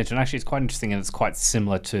for some tension. Actually, it's quite interesting, and it's quite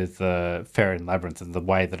similar to the Fairy in Labyrinth and the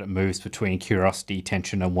way that it moves between curiosity,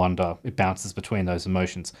 tension, and wonder. It bounces between those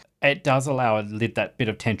emotions. It does allow that bit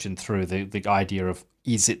of tension through the idea of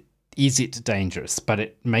is it dangerous, but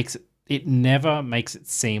it never makes it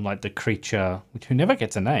seem like the creature, who never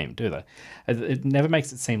gets a name, do they? It never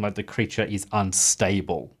makes it seem like the creature is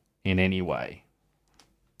unstable in any way.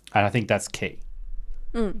 And I think that's key.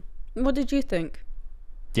 What did you think?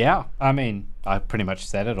 Yeah, I mean, I pretty much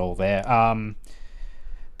said it all there.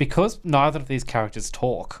 Because neither of these characters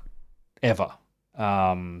talk, ever.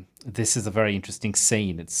 This is a very interesting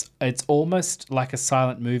scene. It's almost like a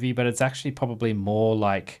silent movie, but it's actually probably more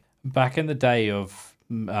like back in the day of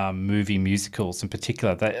movie musicals in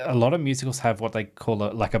particular. A lot of musicals have what they call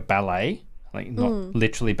a ballet, like not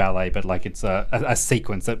literally ballet, but like it's a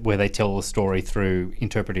sequence where they tell a story through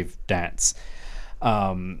interpretive dance.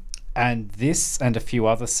 And this and a few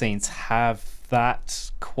other scenes have that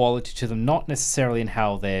quality to them, not necessarily in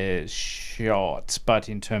how they're shot, but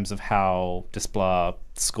in terms of how Desplat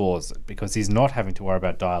scores it, because he's not having to worry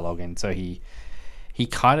about dialogue, and so he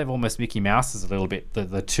kind of almost Mickey Mouses a little bit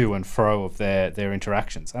the to and fro of their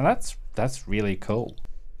interactions, and that's really cool.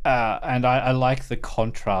 And I like the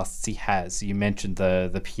contrasts he has. You mentioned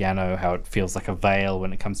the piano, how it feels like a veil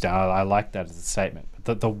when it comes down. I like that as a statement.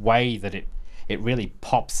 But the way that it really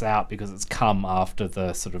pops out, because it's come after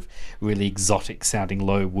the sort of really exotic sounding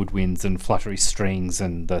low woodwinds and fluttery strings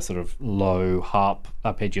and the sort of low harp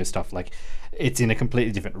arpeggio stuff. Like, it's in a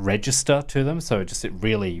completely different register to them, so it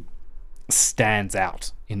really stands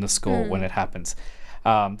out in the score when it happens.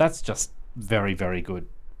 That's just very, very good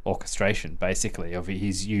orchestration, basically, of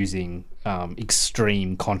he's using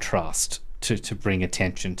extreme contrast to bring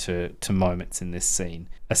attention to moments in this scene.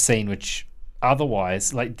 A scene which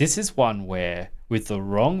otherwise, like, this is one where with the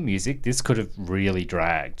wrong music, this could have really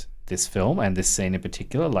dragged this film and this scene in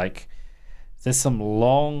particular. Like, there's some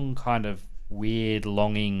long kind of weird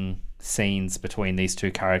longing scenes between these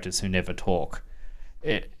two characters who never talk.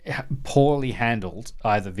 Poorly handled,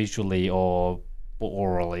 either visually or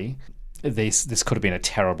orally. This could have been a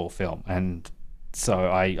terrible film, and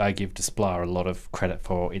so I give Desplat a lot of credit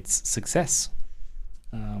for its success.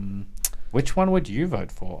 Which one would you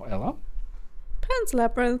vote for, Ella? Pan's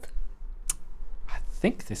Labyrinth. I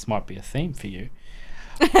think this might be a theme for you.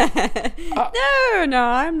 No,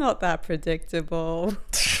 I'm not that predictable.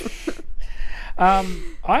 I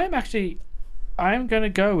am going to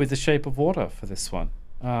go with The Shape of Water for this one.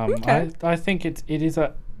 Okay. I think it is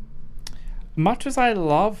much as I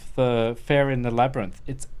love the Fairy in the Labyrinth,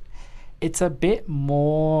 it's a bit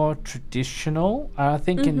more traditional. I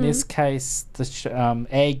think in this case, the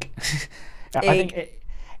egg, I think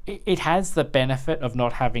it has the benefit of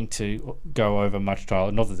not having to go over much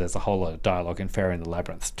dialogue. Not that there's a whole lot of dialogue in Fairy in the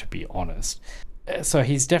Labyrinth, to be honest. So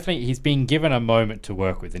he's been given a moment to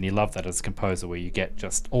work with, and you love that as a composer, where you get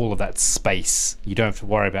just all of that space. You don't have to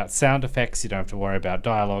worry about sound effects. You don't have to worry about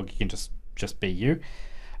dialogue. You can just be you.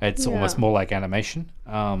 It's almost more like animation.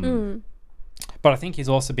 But I think he's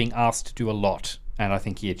also being asked to do a lot, and I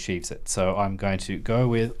think he achieves it. So I'm going to go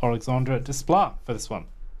with Alexandre Desplat for this one.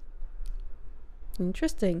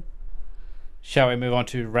 Interesting. Shall we move on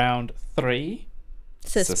to round 3?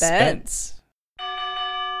 Suspense.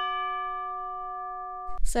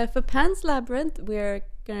 So for Pan's Labyrinth, we're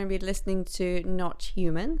going to be listening to Not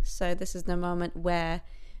Human. So this is the moment where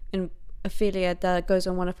Ophelia goes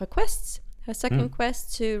on one of her quests. Her second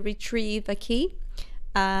quest to retrieve a key.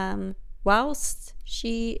 Whilst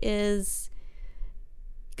she is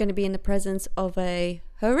going to be in the presence of a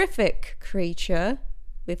horrific creature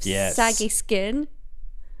with saggy skin.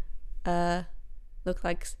 Looked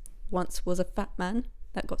like once was a fat man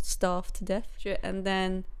that got starved to death. And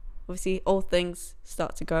then obviously all things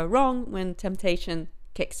start to go wrong when temptation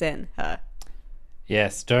kicks in her.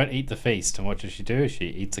 Yes, don't eat the feast. And what does she do? She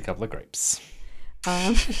eats a couple of grapes.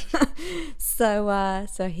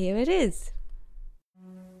 So here it is.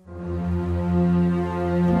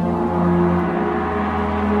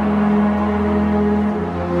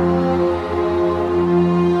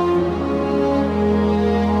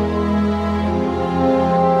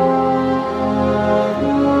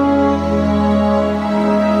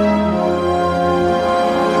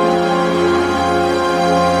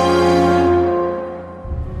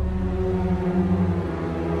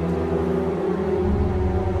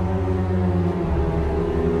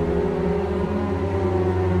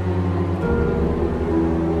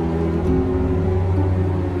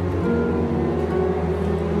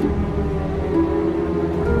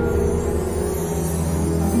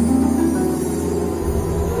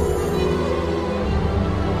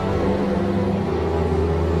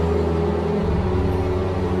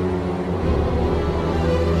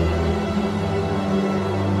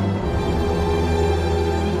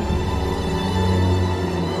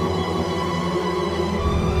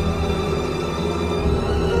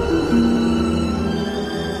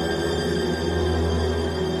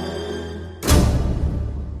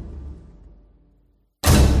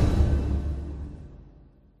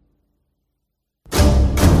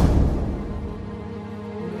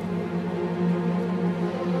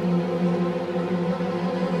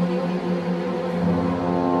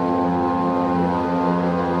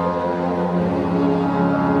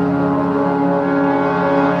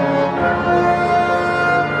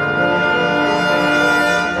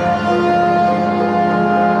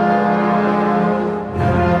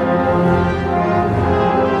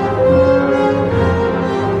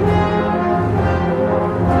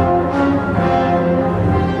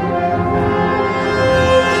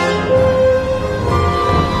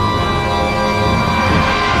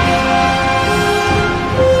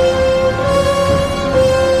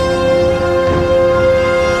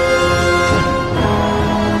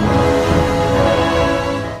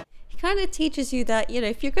 Teaches you that,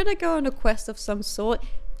 if you're going to go on a quest of some sort,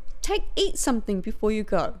 eat something before you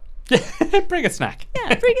go. Bring a snack.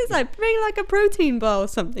 Yeah, bring like a protein bar or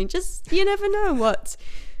something. Just, you never know what,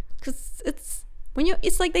 because it's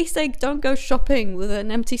like they say, don't go shopping with an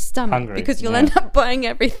empty stomach. Hungry, because you'll end up buying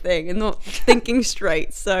everything and not thinking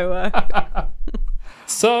straight. So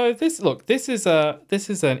so this is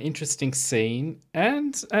an interesting scene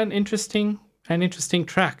and an interesting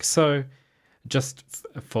track. So just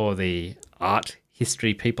for the art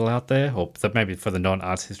history people out there, or maybe for the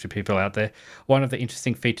non-art history people out there, one of the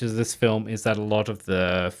interesting features of this film is that a lot of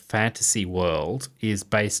the fantasy world is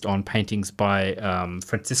based on paintings by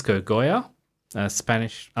Francisco Goya, a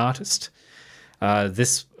Spanish artist.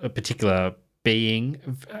 This particular being,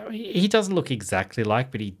 he doesn't look exactly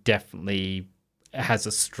like, but he definitely has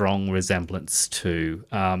a strong resemblance to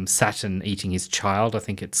Saturn eating his child, I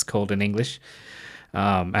think it's called in English.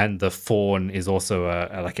 And the faun is also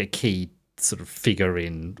a key sort of figure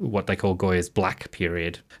in what they call Goya's Black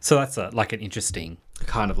period. So that's an interesting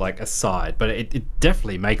kind of aside, but it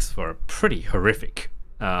definitely makes for a pretty horrific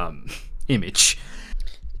image.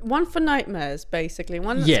 One for nightmares, basically.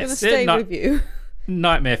 One that's going to stay with you.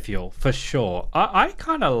 Nightmare fuel, for sure. I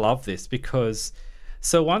kind of love this because...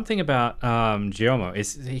 So one thing about Giacomo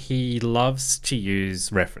is he loves to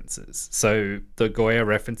use references. So the Goya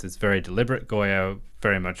reference is very deliberate. Goya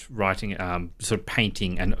very much writing, sort of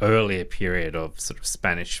painting an earlier period of sort of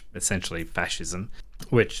Spanish, essentially fascism.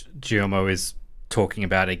 which Giacomo is talking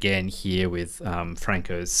about again here with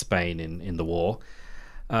Franco's Spain in the war.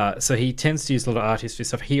 So he tends to use a lot of art history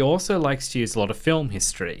stuff. He also likes to use a lot of film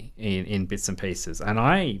history in bits and pieces. And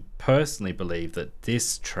I personally believe that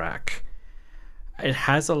this track, it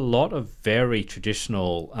has a lot of very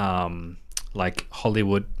traditional, like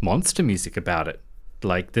Hollywood monster music about it.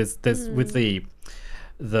 Like there's with the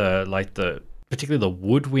particularly the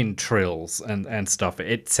woodwind trills and stuff.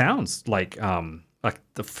 It sounds like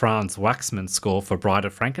the Franz Waxman score for Bride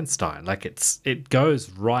of Frankenstein. Like it goes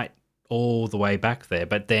right all the way back there,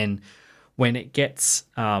 but then when it gets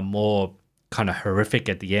more kind of horrific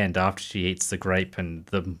at the end, after she eats the grape and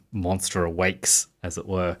the monster awakes, as it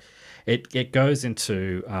were, it goes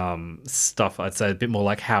into stuff I'd say a bit more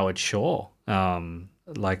like Howard Shore,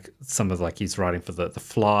 like some of like he's writing for the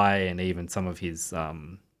Fly and even some of his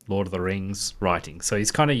Lord of the Rings writing. So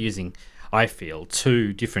he's kind of using, I feel,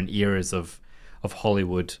 two different eras of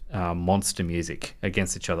Hollywood monster music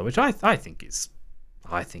against each other, which I think is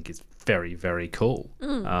very, very cool.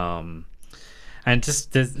 And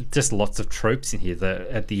there's just lots of tropes in here.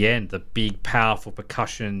 At the end, the big, powerful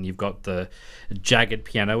percussion. You've got the jagged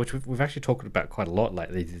piano, which we've actually talked about quite a lot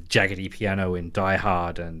lately. The jaggedy piano in Die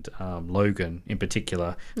Hard and Logan in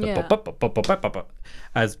particular. Yeah.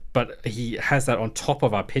 But he has that on top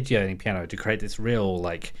of arpeggiating piano to create this real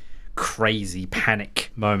like crazy panic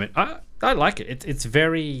moment. I like it. It's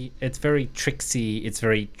very tricksy. It's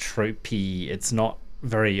very tropey. It's not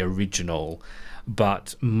very original,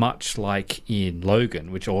 but much like in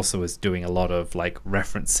Logan, which also is doing a lot of like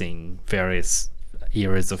referencing various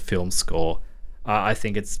eras of film score, I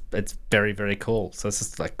think it's very, very cool. So it's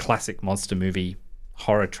just like classic monster movie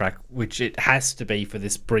horror track, which it has to be for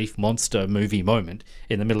this brief monster movie moment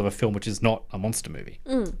in the middle of a film which is not a monster movie.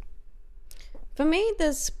 For me,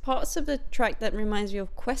 there's parts of the track that reminds me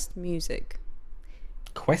of Quest music.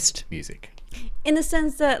 Quest music? In the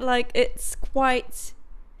sense that, like, it's quite...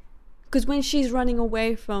 Because when she's running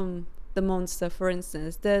away from the monster, for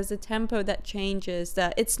instance, there's a tempo that changes,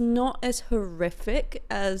 that it's not as horrific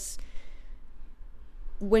as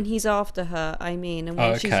when he's after her, I mean. And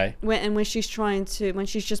when she's trying to... When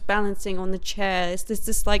she's just balancing on the chair, it's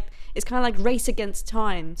this like... It's kind of like Race Against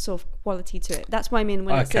Time sort of quality to it. That's what I mean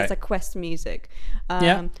when it says like Quest music.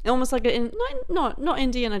 Almost like not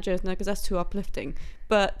Indiana Jones, no, because that's too uplifting.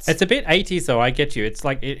 But it's a bit 80s though. I get you. It's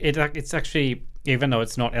like it's actually, even though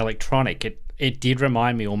it's not electronic, it did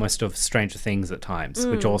remind me almost of Stranger Things at times,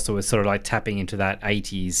 which also is sort of like tapping into that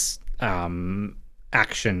 80s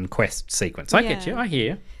action quest sequence. I get you. I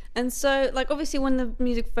hear. And so, like, obviously when the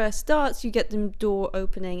music first starts, you get the door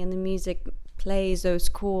opening and the music plays those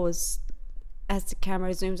chords as the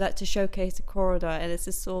camera zooms out to showcase the corridor, and it's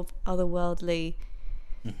this sort of otherworldly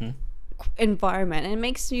environment, and it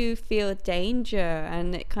makes you feel danger,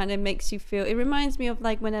 and it kind of makes you feel, it reminds me of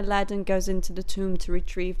like when Aladdin goes into the tomb to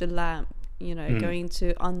retrieve the lamp, you know, going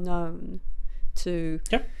to unknown to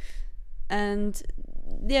and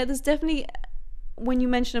there's definitely, when you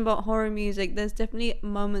mention about horror music, there's definitely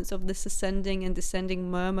moments of this ascending and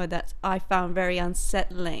descending murmur that I found very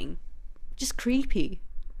unsettling, just creepy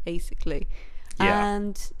basically.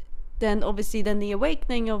 And then obviously the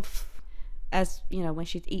awakening of, as you know, when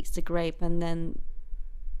she eats the grape and then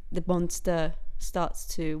the monster starts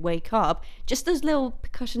to wake up, just those little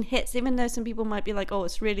percussion hits, even though some people might be like, oh,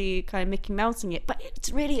 it's really kind of Mickey Mousing it, but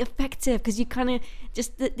it's really effective because you kind of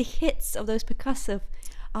just the hits of those percussive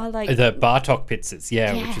are like the Bartok pizzas,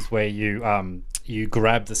 which is where you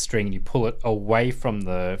grab the string and you pull it away from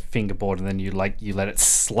the fingerboard, and then you let it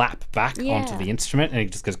slap back onto the instrument, and it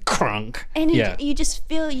just goes crunk. And you just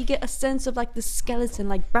feel, you get a sense of like the skeleton,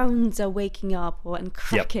 like bones are waking up and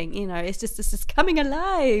cracking. You know, it's just this is coming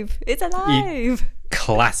alive. It's alive.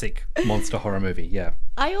 Classic monster horror movie. Yeah.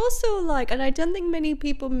 I also like, and I don't think many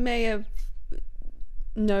people may have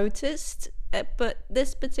noticed, but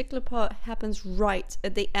this particular part happens right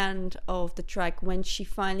at the end of the track when she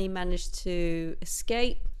finally managed to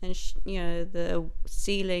escape, and the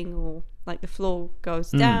ceiling or like the floor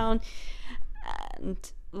goes down,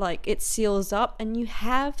 and like it seals up, and you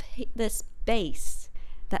have this bass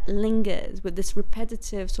that lingers with this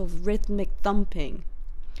repetitive sort of rhythmic thumping,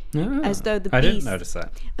 as though the beast... I didn't notice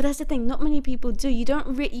that. But that's the thing, not many people do. You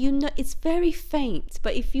don't it's very faint,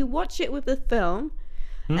 but if you watch it with the film,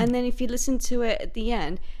 and then if you listen to it at the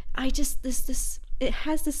end, it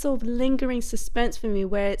has this sort of lingering suspense for me,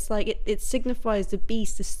 where it's like it signifies the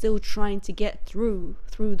beast is still trying to get through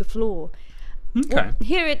the floor. Okay.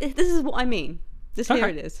 Well, this is what I mean. Here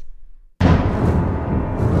it is.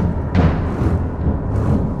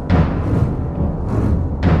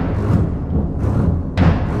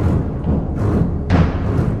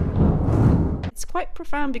 quite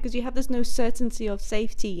profound because you have this no certainty of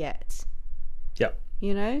safety yet. Yeah.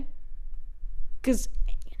 You know? Because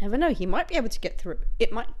you never know, he might be able to get through.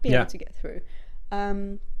 It might be able to get through.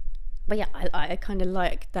 But yeah, I kind of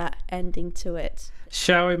like that ending to it.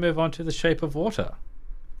 Shall we move on to The Shape of Water?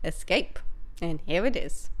 Escape. And here it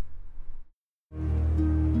is.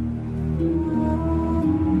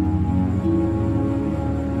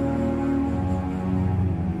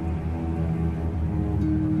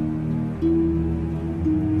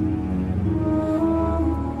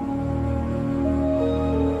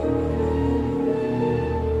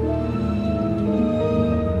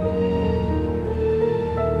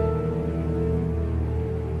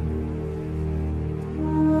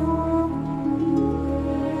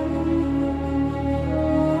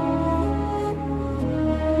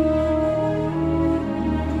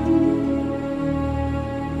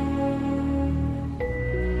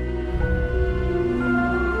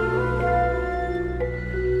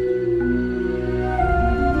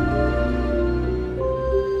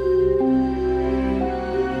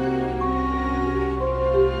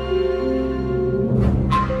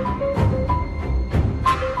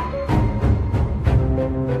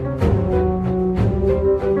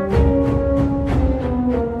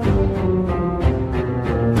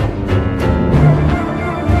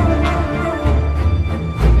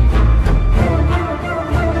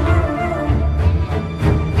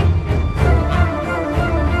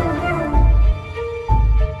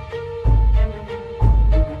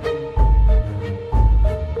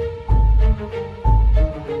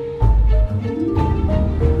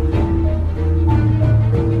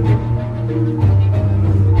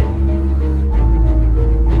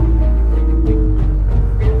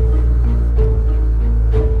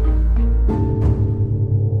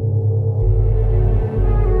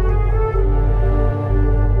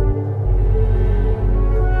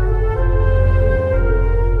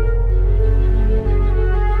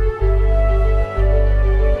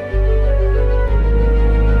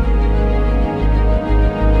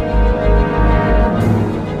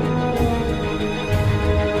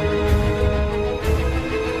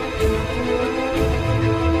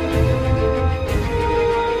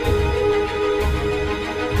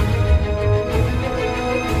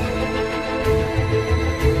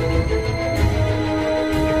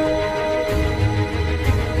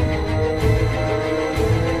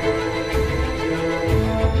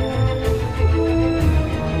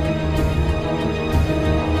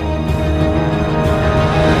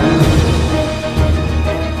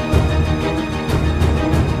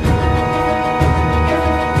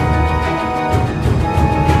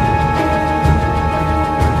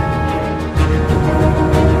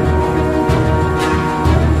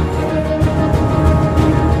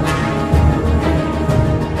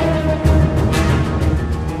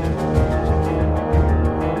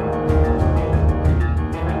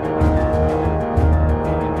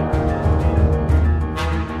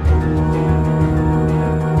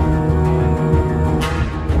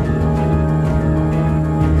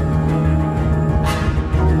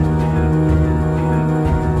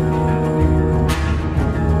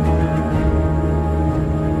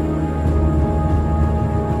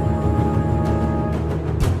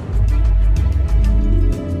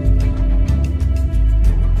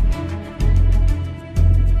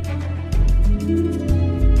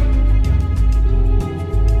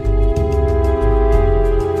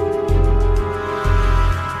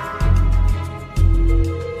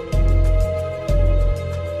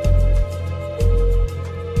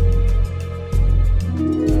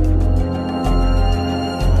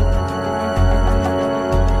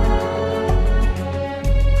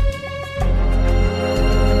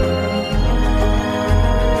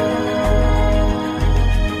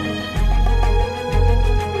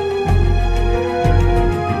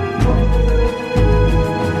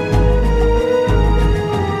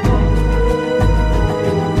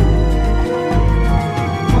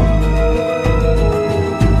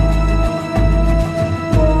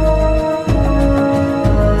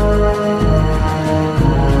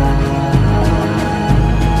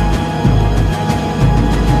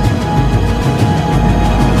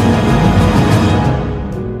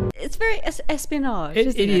 espionage.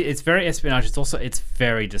 It's very espionage. It's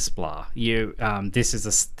very Desplat.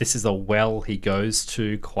 This is a well he goes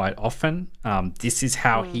to quite often. This is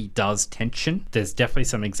how he does tension. There's definitely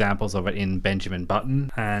some examples of it in Benjamin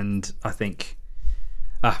Button, and I think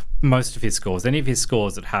most of his scores, any of his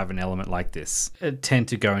scores that have an element like this, tend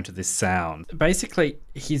to go into this sound. Basically,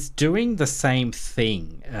 he's doing the same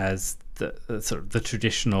thing as the sort of the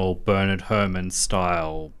traditional Bernard Herrmann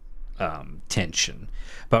style tension.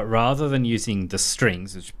 But rather than using the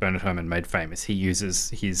strings, which Bernard Herrmann made famous, he uses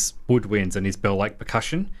his woodwinds and his bell-like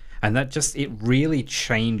percussion, and it really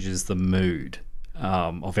changes the mood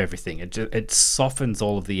of everything. It softens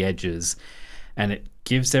all of the edges, and it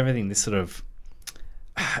gives everything this sort of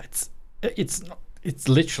it's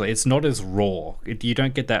literally, it's not as raw. You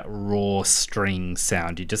don't get that raw string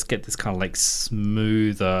sound. You just get this kind of like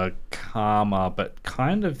smoother, calmer, but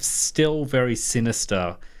kind of still very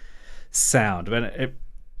sinister sound. And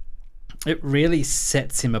it really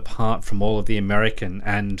sets him apart from all of the American,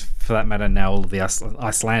 and for that matter now all of the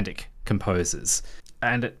Icelandic composers.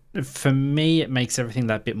 And for me, it makes everything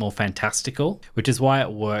that bit more fantastical, which is why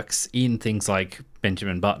it works in things like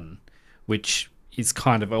Benjamin Button, which is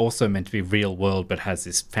kind of also meant to be real world, but has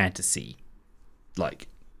this fantasy, like,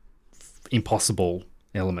 impossible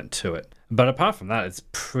element to it. But apart from that, it's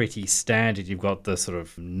pretty standard. You've got the sort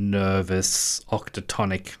of nervous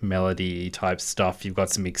octatonic melody type stuff. You've got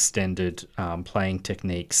some extended playing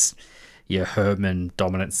techniques, your Herrmann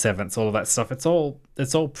dominant sevenths, all of that stuff. It's all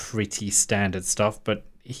pretty standard stuff, but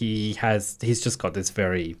he's just got this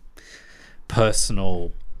very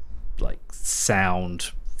personal, like,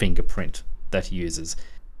 sound fingerprint that he uses.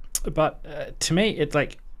 But to me, it,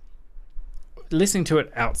 like, listening to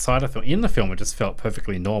it outside of film, in the film it just felt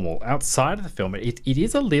perfectly normal. Outside of the film, it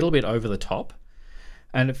is a little bit over the top,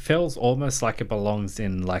 and it feels almost like it belongs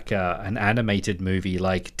in like an animated movie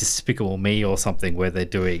like Despicable Me or something, where they're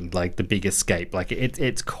doing like The Big Escape. Like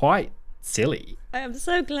it's quite silly. I am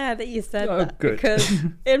so glad that you said that, good. because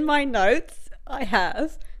in my notes I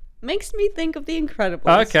have makes me think of The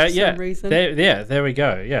Incredibles. Okay, for yeah, some reason. there we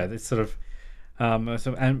go. Yeah, this sort of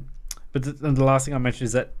But the last thing I mentioned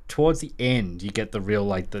is that towards the end, you get the real,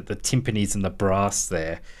 like, the timpanis and the brass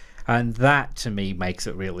there. And that, to me, makes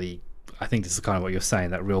it really, I think this is kind of what you're saying,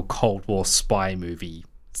 that real Cold War spy movie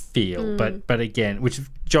feel. But again, which is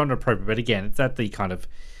genre appropriate, but again, it's at the kind of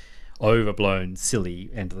overblown, silly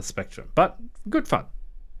end of the spectrum. But good fun.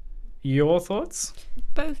 Your thoughts?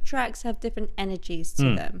 Both tracks have different energies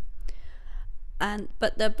to them.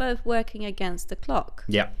 But they're both working against the clock.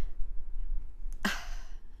 Yeah.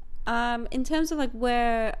 In terms of like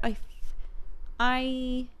where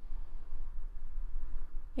I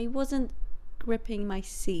wasn't gripping my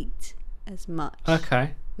seat as much.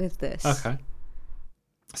 Okay. With this. Okay.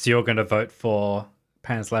 So you're going to vote for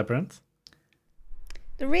Pan's Labyrinth?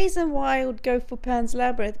 The reason why I would go for Pan's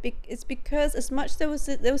Labyrinth is because as much there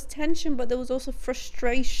was tension, but there was also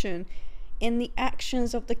frustration in the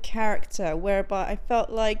actions of the character, whereby I felt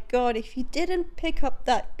like, God, if you didn't pick up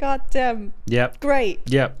that goddamn grape,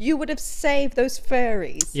 you would have saved those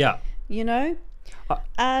fairies. Yeah. You know?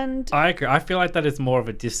 And I agree. I feel like that is more of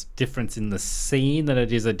a difference in the scene than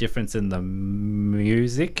it is a difference in the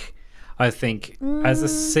music. I think as a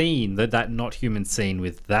scene, that not human scene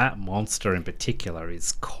with that monster in particular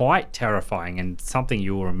is quite terrifying and something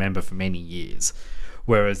you will remember for many years.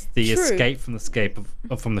 Whereas the escape from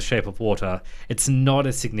the Shape of Water, it's not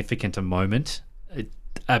as significant a moment.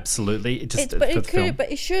 Absolutely, it should have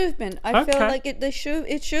been. I feel like it should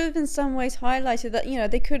have in some ways highlighted that, you know,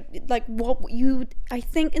 they could, like, I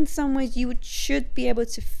think in some ways you should be able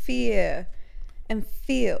to fear and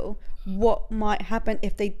feel what might happen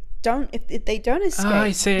if they don't escape.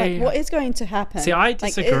 I see. Like, what is going to happen? See, I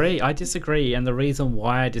disagree. I disagree, and the reason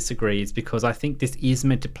why I disagree is because I think this is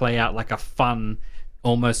meant to play out like a fun,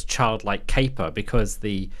 almost childlike caper, because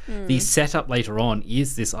the setup later on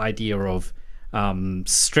is this idea of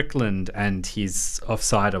Strickland and his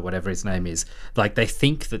offside, or whatever his name is. Like, they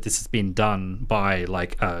think that this has been done by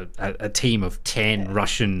like a team of 10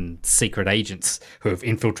 Russian secret agents who have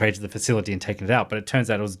infiltrated the facility and taken it out, but it turns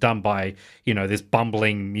out it was done by, you know, this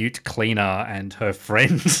bumbling mute cleaner and her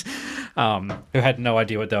friend who had no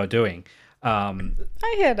idea what they were doing. I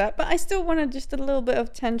hear that, but I still wanted just a little bit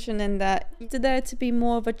of tension in that, there to be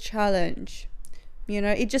more of a challenge. You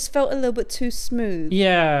know, it just felt a little bit too smooth.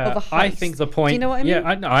 Yeah, of a heist. I think the point. Do you know what I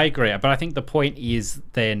mean? Yeah, I agree, but I think the point is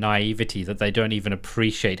their naivety, that they don't even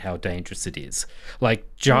appreciate how dangerous it is.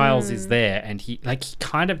 Like, Giles is there, and he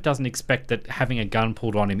kind of doesn't expect that having a gun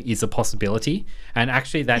pulled on him is a possibility, and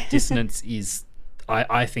actually that dissonance is,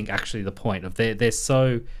 I think, actually the point of they're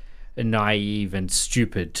so naive and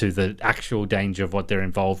stupid to the actual danger of what they're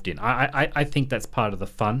involved in. I think that's part of the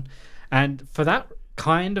fun, and for that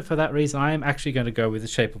reason, I am actually going to go with The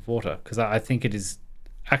Shape of Water, because I think it is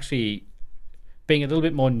actually being a little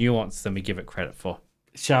bit more nuanced than we give it credit for.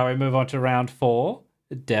 Shall we move on to round 4,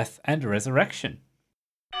 Death and Resurrection?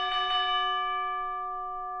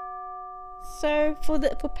 So for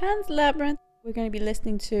Pan's Labyrinth, we're going to be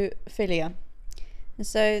listening to Philia.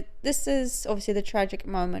 So this is obviously the tragic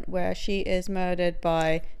moment where she is murdered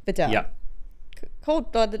by Vidal. Yep.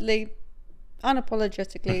 Cold-bloodedly,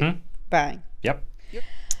 unapologetically, bang. Yep.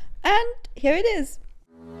 And here it is.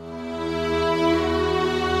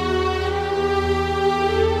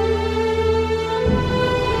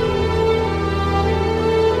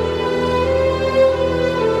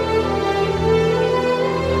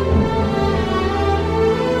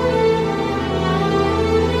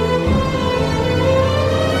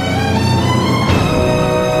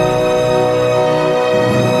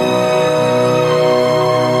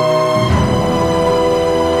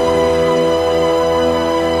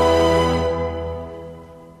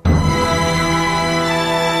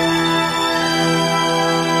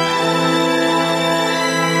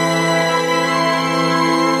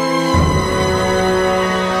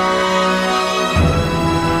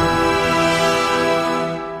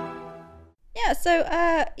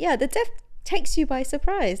 The death takes you by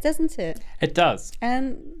surprise, doesn't it? It does.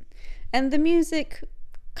 And the music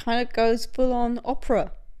kind of goes full on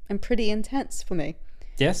opera and pretty intense for me.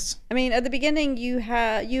 Yes. I mean, at the beginning, you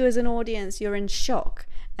as an audience, you're in shock,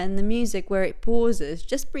 and the music where it pauses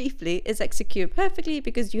just briefly is executed perfectly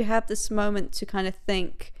because you have this moment to kind of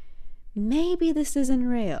think, maybe this isn't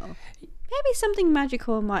real. Maybe something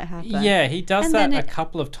magical might happen. Yeah, he does that a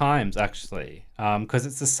couple of times, actually. Because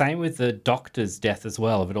it's the same with the Doctor's death as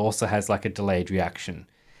well. It also has like a delayed reaction.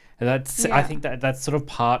 And I think that's sort of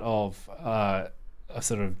part of a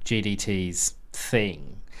sort of GDT's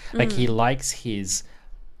thing. Like he likes his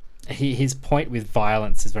point with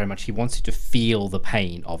violence is very much he wants you to feel the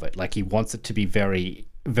pain of it. Like he wants it to be very,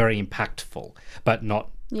 very impactful, but not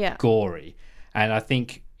gory. And I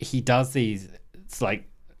think he does these. It's like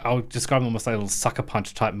I'll describe them almost like little sucker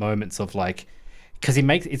punch type moments of like. Because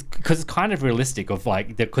it's kind of realistic of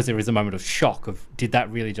like because there is a moment of shock of did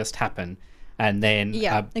that really just happen, and then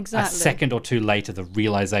a second or two later the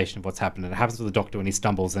realization of what's happened, and it happens with the Doctor when he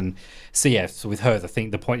stumbles. And so with her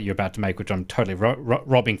the point you're about to make, which I'm totally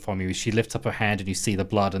robbing from you, is she lifts up her hand and you see the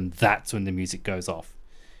blood, and that's when the music goes off.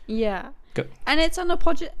 Yeah. Go. And it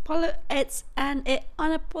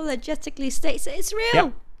unapologetically states that it's real.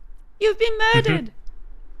 Yep. You've been murdered.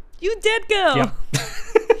 You dead girl. Yep.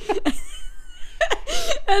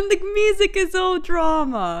 And the music is all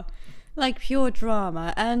drama, like pure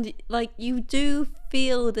drama, and like you do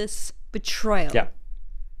feel this betrayal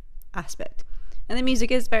aspect, and the music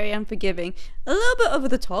is very unforgiving, a little bit over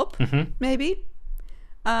the top, maybe,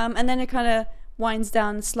 and then it kind of winds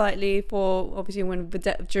down slightly for obviously when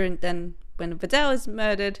Vidal is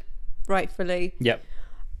murdered, rightfully. Yep.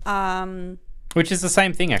 Which is the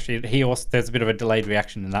same thing, actually. There's a bit of a delayed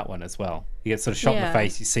reaction in that one as well. You get sort of shot in the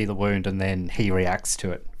face, you see the wound, and then he reacts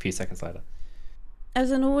to it a few seconds later.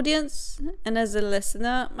 As an audience and as a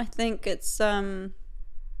listener, I think it's very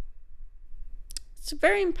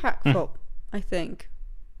impactful. I think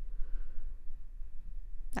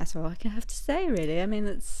that's all I can have to say, really. I mean,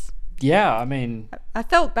 I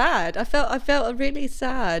felt bad. I felt really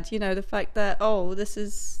sad, the fact that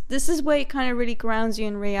this is where it kind of really grounds you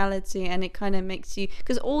in reality, and it kind of makes you,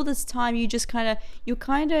 because all this time you're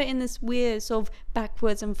kind of in this weird sort of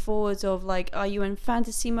backwards and forwards of like, are you in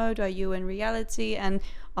fantasy mode, are you in reality, and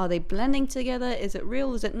are they blending together, is it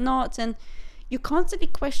real, is it not, and you're constantly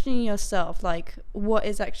questioning yourself, like what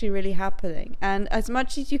is actually really happening. And as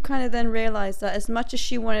much as you kind of then realize that as much as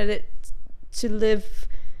she wanted it to live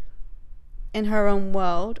in her own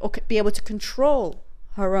world, or be able to control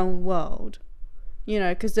her own world,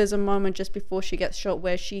 because there's a moment just before she gets shot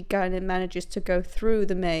where she kind of manages to go through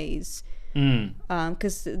the maze,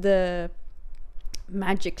 because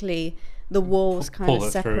magically the walls kind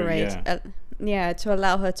of separate to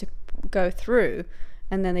allow her to go through,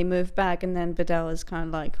 and then they move back, and then Vidal is kind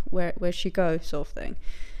of like where she goes, sort of thing.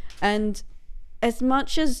 And as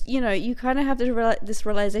much as you kind of have this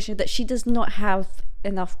realization that she does not have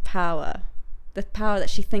enough power, the power that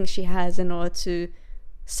she thinks she has in order to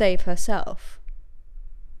save herself,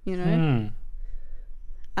 and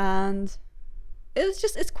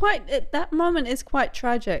that moment is quite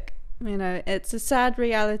tragic. It's a sad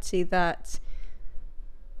reality that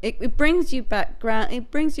it brings you back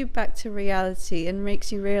to reality and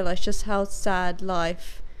makes you realize just how sad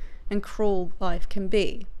life and cruel life can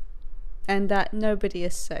be, and that nobody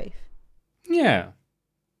is safe. Yeah.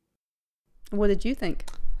 What did you think?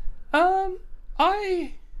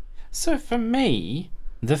 So for me,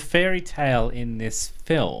 the fairy tale in this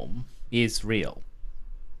film is real.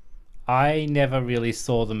 I never really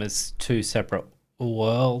saw them as two separate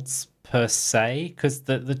worlds per se, because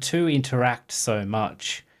the two interact so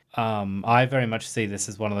much. I very much see this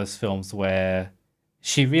as one of those films where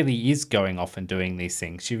she really is going off and doing these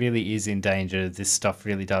things. She really is in danger. This stuff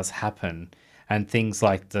really does happen. And things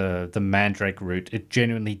like the mandrake root, it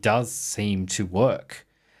genuinely does seem to work.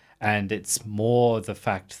 And it's more the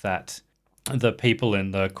fact that the people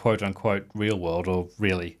in the quote-unquote real world, or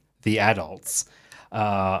really the adults,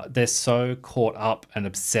 they're so caught up and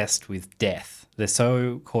obsessed with death. They're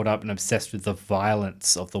so caught up and obsessed with the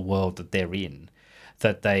violence of the world that they're in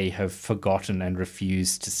that they have forgotten and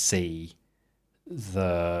refused to see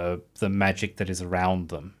the magic that is around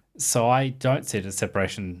them. So I don't see it as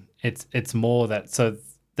separation. It's more that, so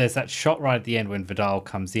there's that shot right at the end when Vidal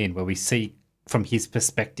comes in where we see from his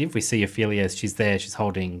perspective, we see Ophelia as she's there, she's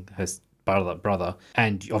holding her brother,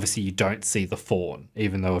 and obviously you don't see the fawn,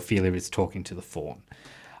 even though Ophelia is talking to the fawn.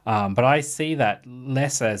 But I see that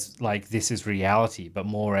less as like this is reality, but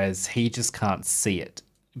more as he just can't see it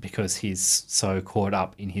because he's so caught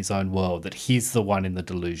up in his own world that he's the one in the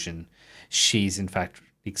delusion. She's in fact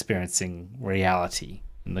experiencing reality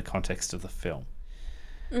in the context of the film.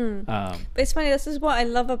 But it's funny, this is what I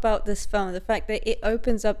love about this film, the fact that it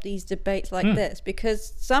opens up these debates like this,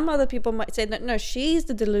 because some other people might say that no, she's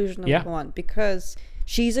the delusional one because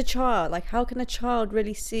she's a child. Like, how can a child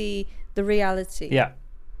really see the reality? Yeah.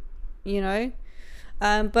 You know?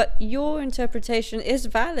 But your interpretation is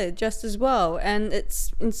valid just as well, and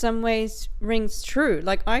it's in some ways rings true.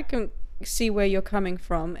 Like, I can see where you're coming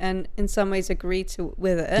from and in some ways agree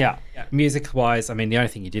with it. Yeah. Music wise, I mean, the only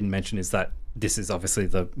thing you didn't mention is that this is obviously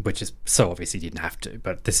which is so obvious you didn't have to,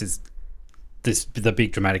 but the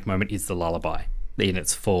big dramatic moment is the lullaby in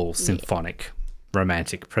its full symphonic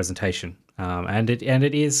romantic presentation. And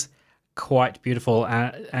it is quite beautiful.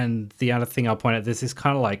 And the other thing I'll point out, there's this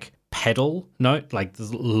kind of like pedal note, like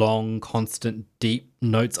this long, constant, deep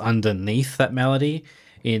notes underneath that melody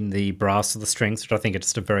in the brass of the strings, which I think are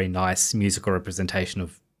just a very nice musical representation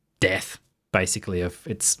of death, basically, of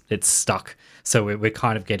it's stuck. So we're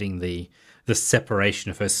kind of getting the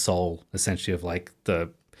separation of her soul, essentially, of like the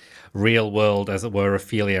real world, as it were.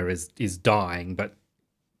 Ophelia is dying, but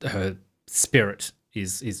her spirit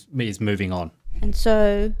is moving on. And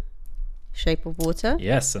so, Shape of Water.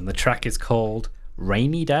 Yes, and the track is called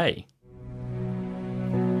Rainy Day.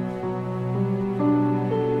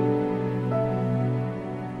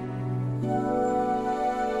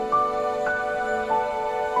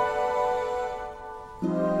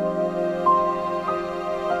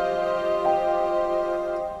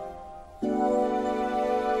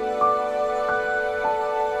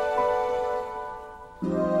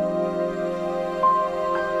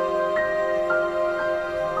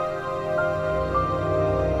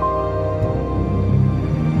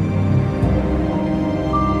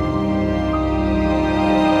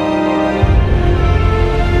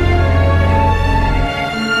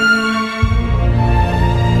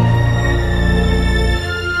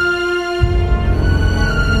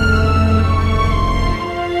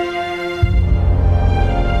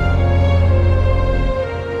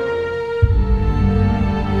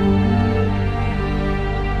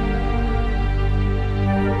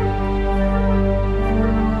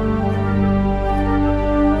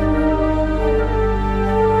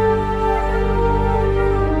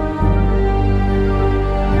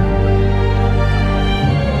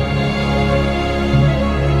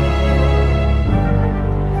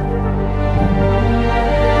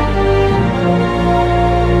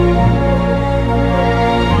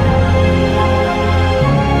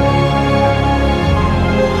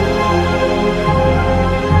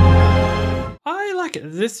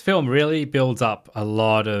 This film really builds up a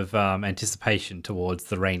lot of anticipation towards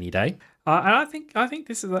the rainy day. And I think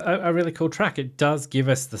this is a really cool track. It does give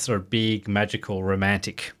us the sort of big, magical,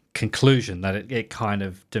 romantic conclusion that it kind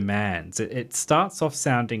of demands. It starts off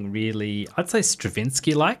sounding really, I'd say,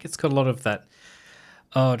 Stravinsky-like. It's got a lot of that,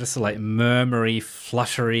 just like murmury,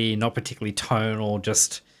 fluttery, not particularly tonal,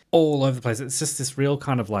 just all over the place. It's just this real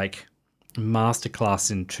kind of like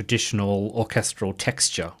masterclass in traditional orchestral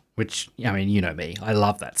texture, which, I mean, you know me, I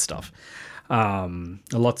love that stuff.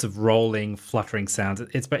 Lots of rolling, fluttering sounds.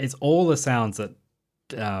 It's all the sounds that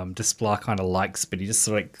Desplat kind of likes, but he just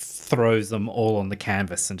sort of like throws them all on the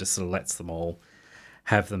canvas and just sort of lets them all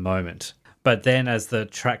have the moment. But then as the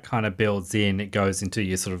track kind of builds in, it goes into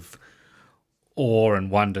your sort of awe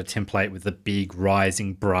and wonder template with the big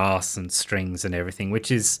rising brass and strings and everything,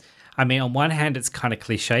 which is, I mean, on one hand, it's kind of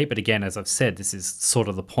cliche, but again, as I've said, this is sort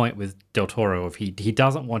of the point with Del Toro of he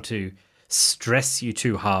doesn't want to stress you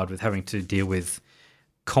too hard with having to deal with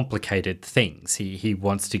complicated things. He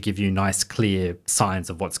wants to give you nice, clear signs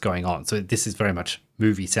of what's going on. So this is very much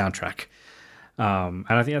movie soundtrack. And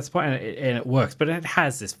I think that's the point, and it works, but it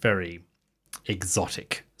has this very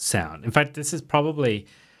exotic sound. In fact, this is probably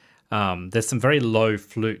there's some very low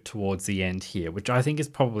flute towards the end here, which I think is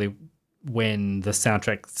probably when the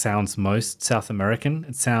soundtrack sounds most South American.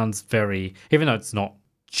 It sounds very, even though it's not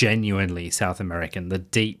genuinely South American, the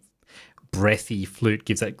deep, breathy flute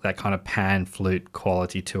gives it that kind of pan flute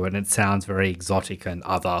quality to it, and it sounds very exotic and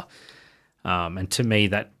other. And to me,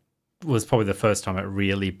 that was probably the first time it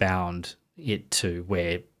really bound it to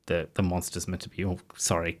where the monster's meant to be, or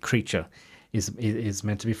sorry, creature is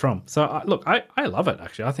meant to be from. So I love it,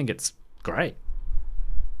 actually. I think it's great.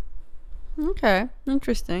 Okay,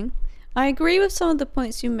 interesting. I agree with some of the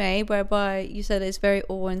points you made, whereby you said it's very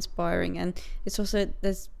awe-inspiring, and it's also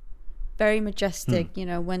there's very majestic,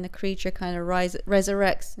 when the creature kind of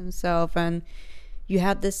resurrects himself, and you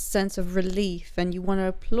have this sense of relief, and you want to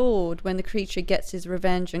applaud when the creature gets his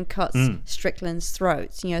revenge and cuts Strickland's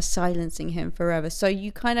throat, silencing him forever. So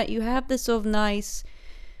you have this sort of nice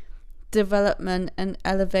development and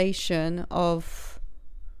elevation of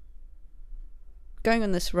going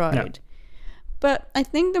on this ride. Yeah. But I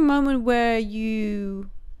think the moment where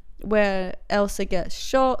Elsa gets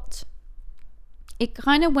shot, it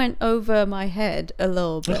kind of went over my head a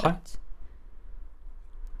little bit. Okay.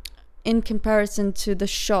 In comparison to the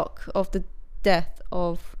shock of the death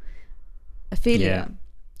of Ophelia,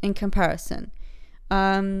 in comparison.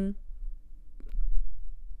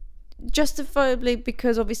 Justifiably,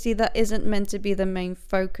 because obviously that isn't meant to be the main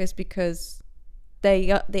focus, because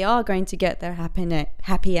they are going to get their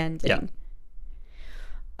happy ending. Yeah.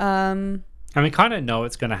 And we kind of know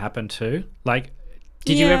it's going to happen too. Like,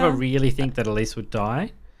 did you ever really think that Elise would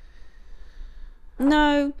die?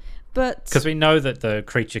 No, but... Because we know that the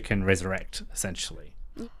creature can resurrect, essentially.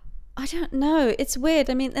 I don't know. It's weird.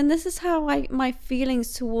 I mean, and this is how my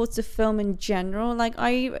feelings towards the film in general. Like,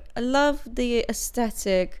 I love the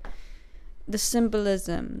aesthetic, the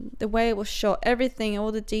symbolism, the way it was shot, everything,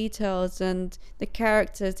 all the details and the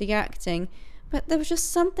characters, the acting. But there was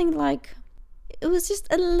just something like... It was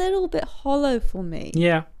just a little bit hollow for me.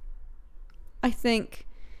 Yeah. I think.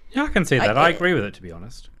 Yeah, I can see that. I agree with it, to be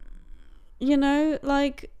honest.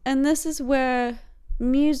 And this is where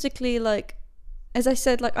musically, as I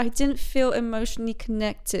said, I didn't feel emotionally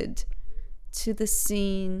connected to the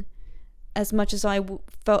scene as much as I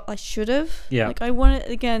felt I should have. Yeah. I wanted,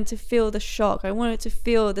 again, to feel the shock. I wanted to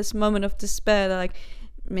feel this moment of despair that,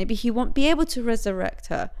 maybe he won't be able to resurrect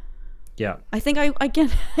her. Yeah. I think I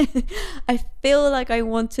feel like I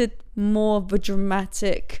wanted more of a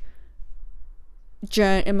dramatic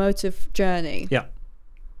emotive journey. Yeah.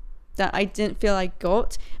 That I didn't feel I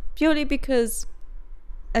got, purely because,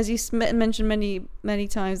 as you mentioned many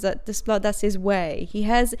times, that this blood, that's his way.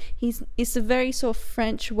 It's a very sort of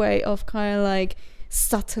French way of kind of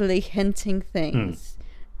subtly hinting things,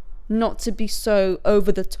 not to be so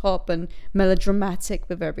over the top and melodramatic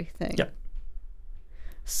with everything. Yeah.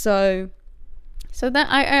 So that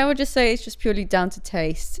I would just say it's just purely down to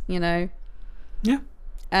taste, Yeah.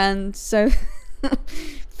 And so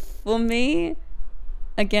for me,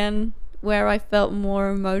 again, where I felt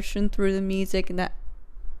more emotion through the music and that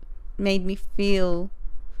made me feel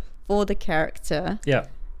for the character,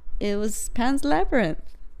 it was Pan's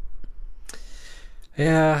Labyrinth.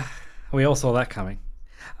 Yeah, we all saw that coming.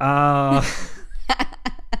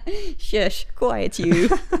 Shush, quiet you.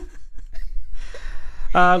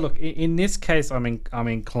 Look, in this case, I'm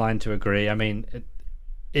inclined to agree. I mean,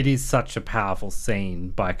 it is such a powerful scene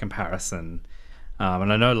by comparison.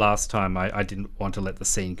 And I know last time I didn't want to let the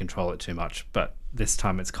scene control it too much, but this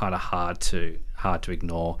time it's kind of hard to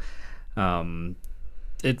ignore.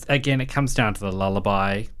 It comes down to the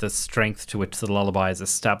lullaby, the strength to which the lullaby is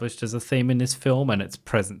established as a theme in this film, and its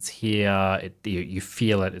presence here. You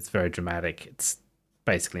feel it. It's very dramatic. It's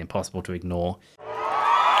basically impossible to ignore.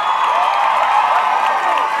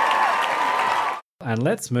 And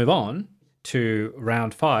let's move on to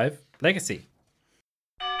round 5, Legacy.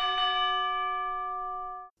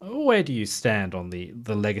 Where do you stand on the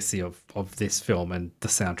legacy of this film and the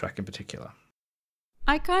soundtrack in particular?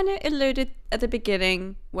 I kind of alluded at the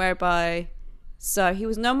beginning, whereby, so he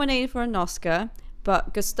was nominated for an Oscar,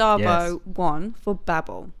 but Gustavo won for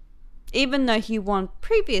Babel, even though he won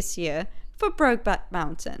previous year for Brokeback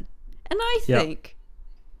Mountain. And I think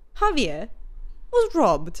Javier was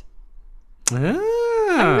robbed.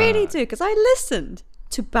 I really do, because I listened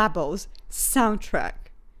to Babel's soundtrack.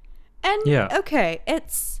 And, okay,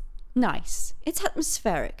 it's nice. It's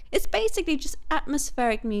atmospheric. It's basically just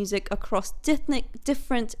atmospheric music across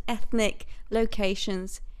different ethnic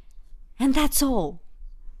locations. And that's all.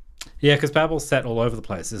 Yeah, because Babel's set all over the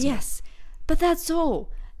place, isn't it? Yes, but that's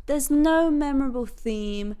all. There's no memorable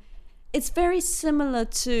theme. It's very similar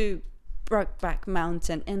to Brokeback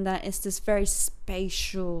Mountain in that it's this very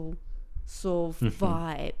spatial sort of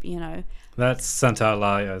vibe, you know. That's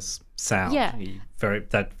Santalaya's sound. Yeah.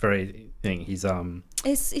 That very thing. He's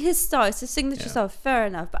It's his style, it's his signature style, fair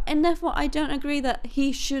enough. And therefore I don't agree that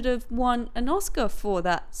he should have won an Oscar for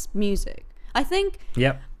that music. I think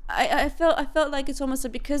I felt like it's almost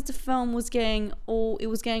like because the film was getting all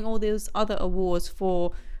those other awards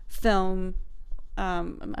for film,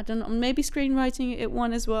 I don't know, maybe screenwriting it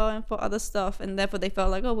won as well, and for other stuff, and therefore they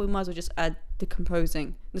felt like, oh, we might as well just add the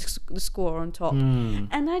composing, the score on top.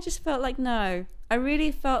 And I just felt like, no, I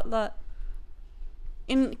really felt that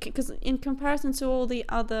because in comparison to all the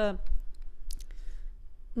other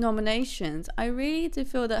nominations, I really do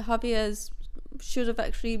feel that Javier's should have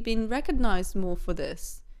actually been recognized more for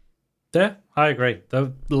this. Yeah, I agree.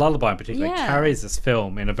 The Lullaby in particular carries this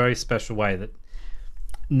film in a very special way that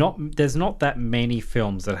there's not that many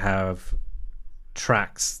films that have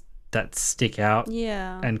tracks that stick out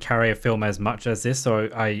and carry a film as much as this. So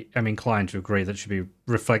I am inclined to agree that it should be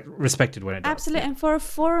respected when it does. Absolutely, and for a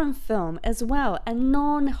foreign film as well, a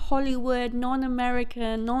non-Hollywood,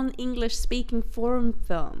 non-American, non-English speaking foreign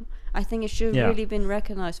film, I think it should have really been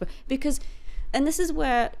recognized for, because, and this is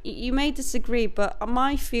where you may disagree, but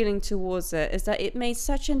my feeling towards it is that it made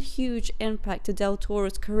such a huge impact to Del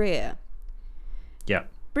Toro's career. Yeah.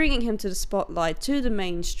 Bringing him to the spotlight, to the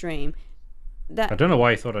mainstream. That I don't know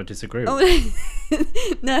why you thought I'd disagree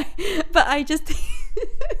with No, but I just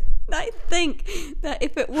I think that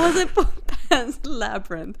if it wasn't for Pan's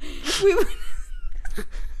Labyrinth, we would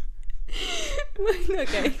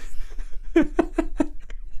okay.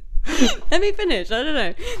 Let me finish. I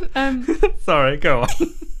don't know. Sorry, go on.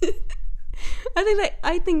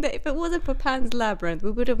 I think that if it wasn't for Pan's Labyrinth,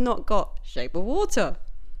 we would have not got Shape of Water.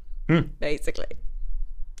 Basically.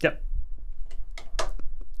 Yep.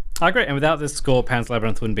 I agree. And without this score, Pan's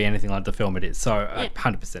Labyrinth wouldn't be anything like the film it is. So I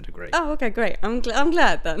 100% agree. Oh, okay, great. I'm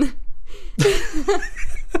glad then.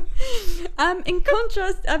 In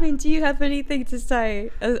contrast, I mean, do you have anything to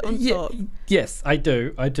say on top? Yes, I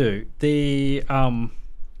do. The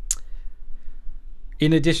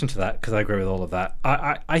in addition to that, because I agree with all of that,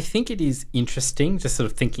 I think it is interesting just sort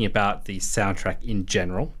of thinking about the soundtrack in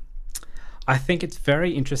general. I think it's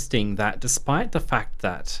very interesting that despite the fact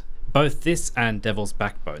that both this and Devil's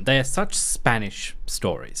Backbone, they are such Spanish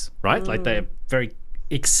stories, right? Like they're very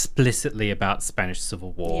explicitly about Spanish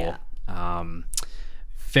Civil War.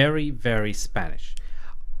 Very, very Spanish.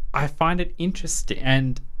 I find it interesting,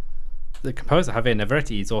 and the composer Javier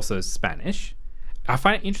Navarrete is also Spanish. I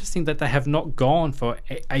find it interesting that they have not gone for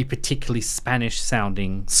a particularly Spanish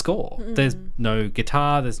sounding score. There's no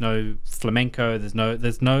guitar, there's no flamenco,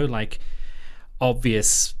 there's no like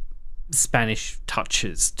obvious Spanish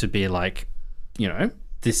touches to be like, you know,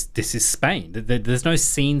 this is Spain. There's no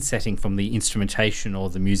scene setting from the instrumentation or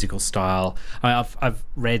the musical style. I mean, I've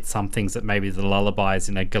read some things that maybe the lullaby is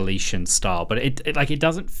in a Galician style, but it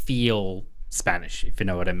doesn't feel Spanish, if you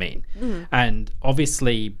know what I mean. And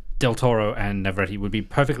obviously Del Toro and Navarrete would be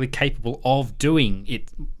perfectly capable of doing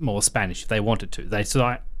it more Spanish if they wanted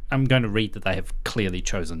to. I'm going to read that they have clearly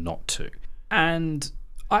chosen not to. And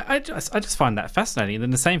I just find that fascinating. And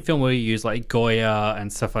in the same film where you use like Goya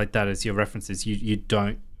and stuff like that as your references, you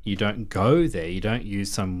don't go there. You don't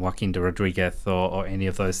use some Joaquin de Rodriguez or any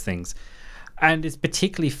of those things. And it's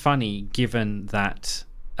particularly funny given that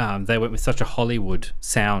they went with such a Hollywood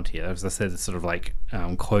sound here. As I said, it's sort of like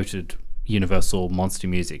quoted Universal monster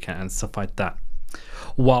music and stuff like that.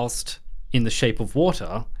 Whilst in The Shape of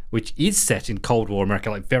Water, which is set in Cold War America,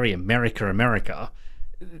 like very America,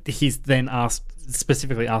 he's then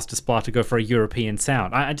specifically asked Desplat to go for a European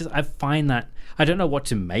sound. I find that, I don't know what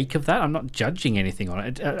to make of that. I'm not judging anything on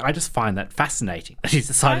it. I just find that fascinating that he's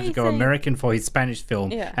decided to go American for his Spanish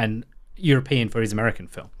film and European for his American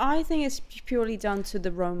film. I think it's purely down to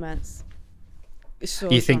the romance.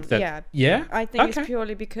 You think that? Yeah. I think it's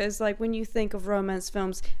purely because, like, when you think of romance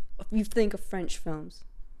films, you think of French films.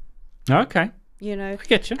 Okay. You know, I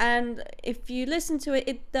get you. And if you listen to it,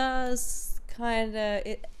 it does kind of,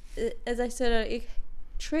 as I said, it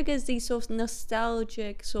triggers these sort of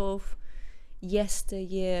nostalgic sort of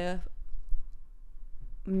yesteryear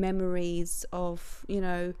memories of, you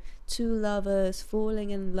know, two lovers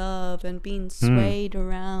falling in love and being swayed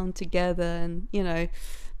around together, and, you know,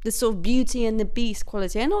 the sort of Beauty and the Beast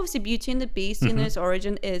quality. And obviously Beauty and the Beast, in its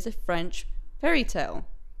origin, is a French fairy tale.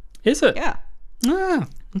 Is it? Yeah. Ah,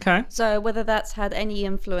 okay. So whether that's had any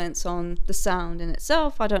influence on the sound in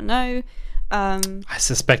itself, I don't know. I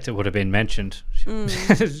suspect it would have been mentioned.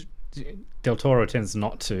 Del Toro tends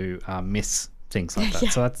not to miss things like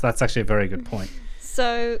that. So that's actually a very good point.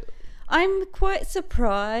 So I'm quite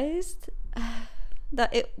surprised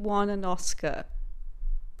that it won an Oscar.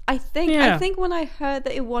 I think when I heard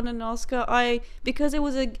that it won an Oscar, because it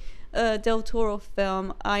was a Del Toro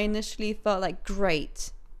film, I initially felt like,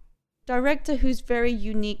 great. Director who's very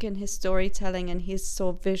unique in his storytelling and his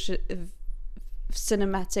sort of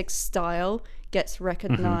cinematic style gets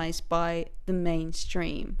recognized by the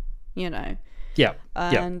mainstream, you know. Yeah.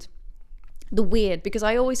 And the weird, because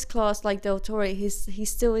I always class like Del Toro, he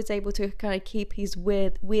still is able to kind of keep his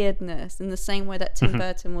weirdness in the same way that Tim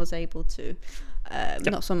Burton was able to.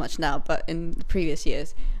 Not so much now, but in the previous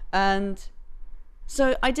years. And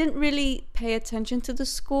so I didn't really pay attention to the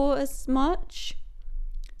score as much.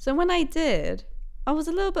 So when I did, I was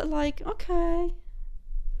a little bit like, okay,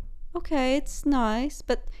 it's nice.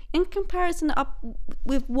 But in comparison up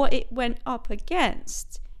with what it went up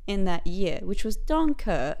against in that year, which was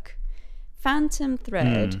Dunkirk, Phantom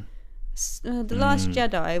Thread, The Last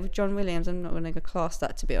Jedi with John Williams, I'm not going to class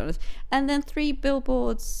that, to be honest, and then 3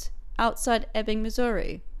 Billboards Outside Ebbing,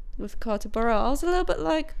 Missouri with Carter Burwell, I was a little bit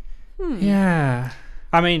like, Yeah.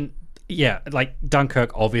 I mean, yeah, like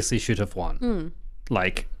Dunkirk obviously should have won.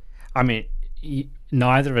 Like, I mean,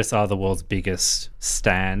 neither of us are the world's biggest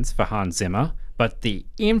stans for Hans Zimmer, but the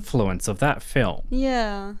influence of that film,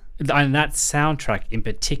 yeah, and that soundtrack in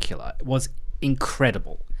particular, was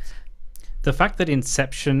incredible. The fact that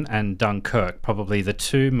Inception and Dunkirk, probably the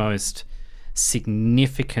two most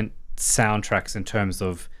significant soundtracks in terms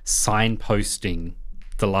of signposting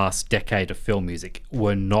the last decade of film music,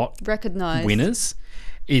 were not recognized winners,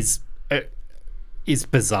 is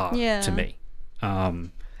bizarre to me.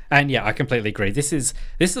 And yeah, I completely agree. This is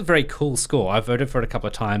a very cool score. I voted for it a couple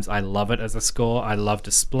of times. I love it as a score. I love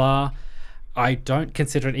Desplat. I don't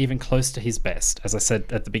consider it even close to his best. As I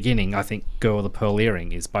said at the beginning, I think Girl with the Pearl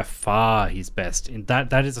Earring is by far his best. And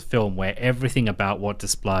that is a film where everything about what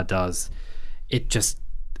Desplat does, it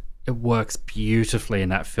works beautifully in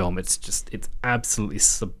that film. It's absolutely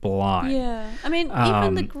sublime. Yeah. I mean,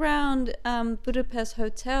 even the Ground Budapest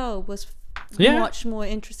Hotel was much more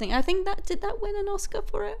interesting. I think did that win an Oscar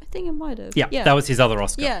for it? I think it might have. Yeah, that was his other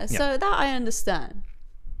Oscar. Yeah, so that I understand.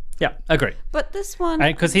 Yeah, agree. But this one,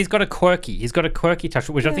 because he's got a quirky touch,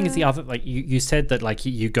 which I think is the other. Like you said that like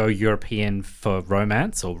you go European for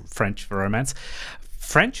romance or French for romance.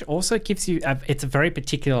 French also gives you it's a very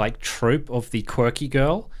particular like trope of the quirky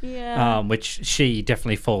girl, which she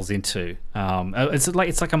definitely falls into.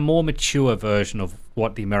 It's like a more mature version of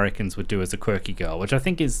what the Americans would do as a quirky girl, which I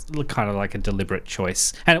think is kind of like a deliberate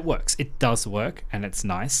choice, and it works. It does work, and it's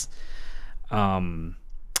nice. And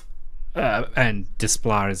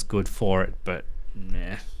Desplat is good for it, but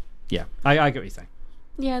yeah, I get what you're saying.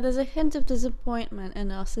 Yeah, there's a hint of disappointment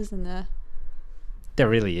in us, isn't there? There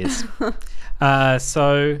really is.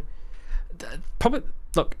 Probably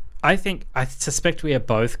look. I suspect we are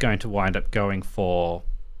both going to wind up going for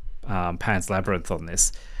Pan's Labyrinth on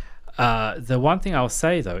this. The one thing I'll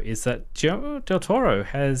say though is that Guillermo del Toro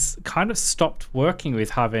has kind of stopped working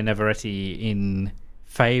with Javier Navarrete in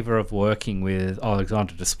favor of working with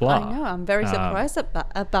Alexandre Desplat. I know. I'm very surprised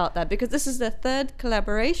about that because this is their third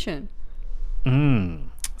collaboration.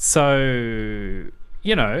 So,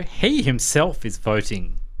 you know, he himself is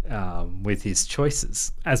voting with his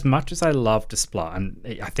choices. As much as I love Desplat,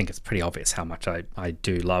 and I think it's pretty obvious how much I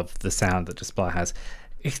do love the sound that Desplat has,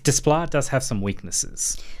 Desplat does have some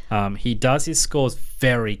weaknesses. He does his scores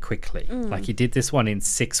very quickly. Like he did this one in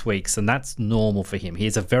 6 weeks, and that's normal for him. He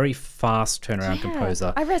is a very fast turnaround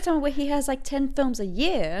composer. I read somewhere where he has like 10 films a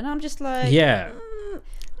year, and I'm just like,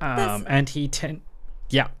 and he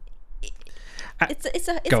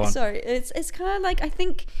It's kind of like, I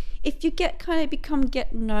think if you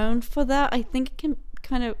get known for that, I think it can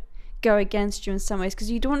kind of go against you in some ways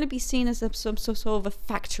because you don't want to be seen as some sort of a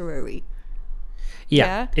factory.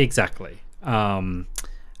 Yeah, exactly. And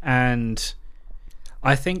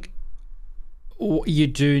I think you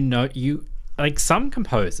do know, like some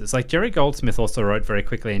composers, like Jerry Goldsmith also wrote very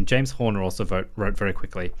quickly, and James Horner also wrote very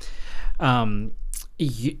quickly.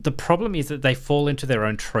 The problem is that they fall into their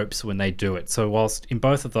own tropes when they do it. So whilst in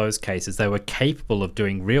both of those cases they were capable of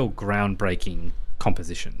doing real groundbreaking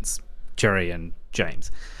compositions, Jerry and James,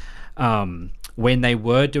 when they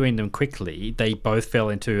were doing them quickly, they both fell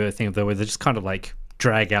into a thing of where they just kind of like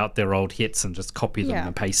drag out their old hits and just copy them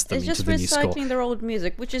and paste them into the new score. It's just recycling their old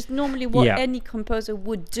music, which is normally what any composer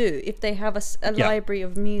would do if they have a library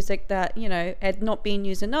of music that, you know, had not been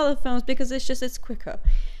used in other films because it's quicker.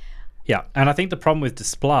 Yeah, and I think the problem with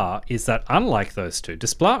Desplat is that unlike those two,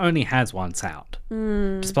 Desplat only has one sound.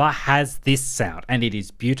 Desplat has this sound, and it is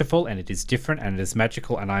beautiful, and it is different, and it is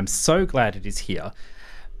magical, and I'm so glad it is here.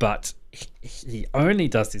 But he only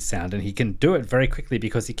does this sound, and he can do it very quickly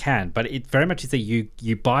because he can, but it very much is that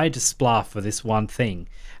you buy Desplat for this one thing.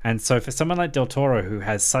 And so for someone like Del Toro, who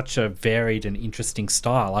has such a varied and interesting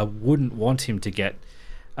style, I wouldn't want him to get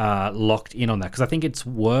locked in on that, because I think it's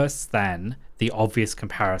worse than the obvious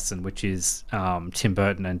comparison, which is Tim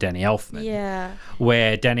Burton and Danny Elfman. Yeah.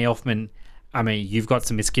 Where Danny Elfman, I mean, you've got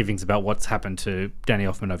some misgivings about what's happened to Danny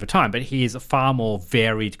Elfman over time, but he is a far more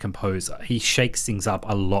varied composer. He shakes things up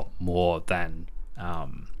a lot more than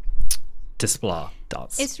Desplat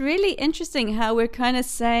does. It's really interesting how we're kind of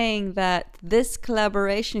saying that this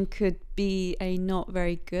collaboration could be a not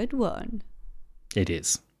very good one. It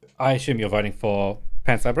is. I assume you're voting for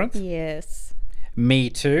Pan's Labyrinth? Yes. Me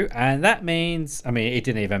too. And that means, I mean, it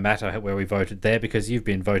didn't even matter where we voted there because you've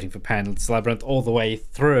been voting for Pan's Labyrinth all the way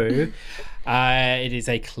through. It is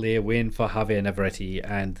a clear win for Javier Navarrete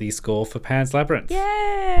and the score for Pan's Labyrinth.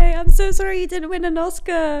 Yay! I'm so sorry you didn't win an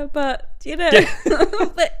Oscar, but, you know.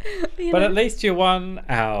 But at least you won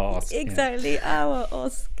our Oscar. Exactly, our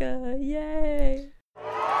Oscar. Yay!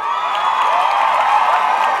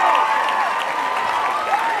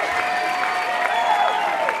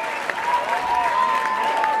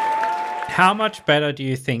 How much better do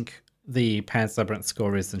you think the Pan's Labyrinth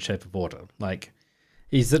score is than Shape of Water? Like,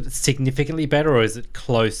 is it significantly better, or is it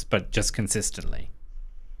close but just consistently?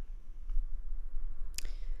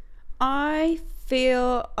 I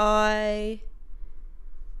feel I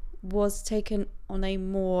was taken on a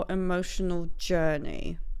more emotional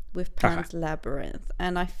journey with Pan's Labyrinth,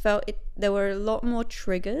 and I felt there were a lot more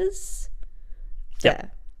triggers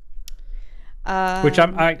there. Which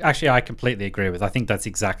I completely agree with. I think that's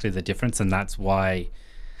exactly the difference, and that's why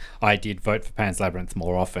I did vote for Pan's Labyrinth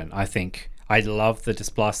more often. I think I love the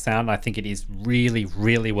Desplat sound. I think it is really,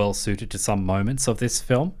 really well suited to some moments of this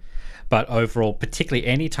film. But overall, particularly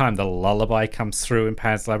any time the lullaby comes through in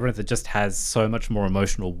Pan's Labyrinth, it just has so much more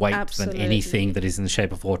emotional weight than anything that is in The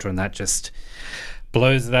Shape of Water, and that just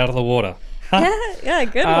blows it out of the water. Yeah,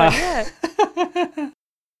 good one, yeah.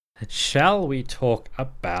 Shall we talk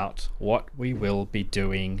about what we will be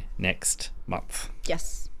doing next month?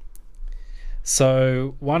 Yes.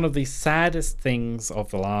 So, one of the saddest things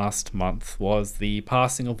of the last month was the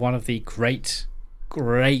passing of one of the great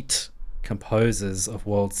composers of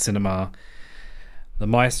world cinema, the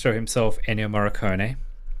maestro himself, Ennio Morricone.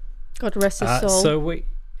 God rest his soul.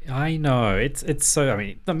 I know, it's so, I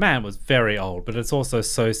mean, the man was very old, but it's also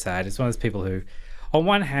so sad. It's one of those people who, on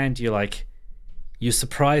one hand, you're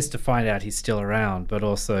surprised to find out he's still around, but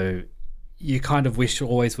also you kind of wish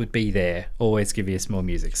always would be there, always give us more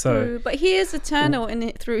music. So, but he is eternal in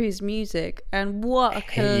it through his music, and what a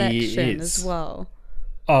collection as well.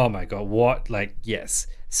 Oh my God, yes.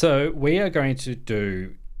 So we are going to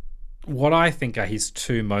do what I think are his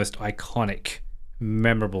two most iconic,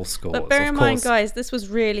 memorable scores. But bear in mind, guys, this was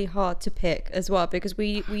really hard to pick as well, because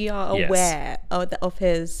we are aware of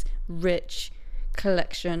his rich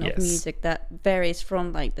collection of music that varies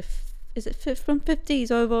from like from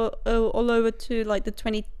 50s all over to like the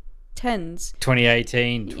 2010s,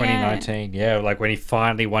 2018, 2019, like when he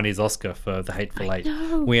finally won his Oscar for The Hateful Eight.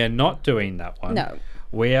 We are not doing that one. No,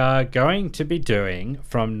 we are going to be doing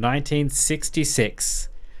from 1966,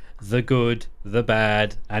 The Good, the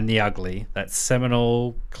Bad and the Ugly, that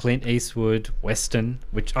seminal Clint Eastwood Western,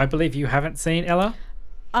 which I believe you haven't seen, Ella.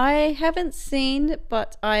 I haven't seen,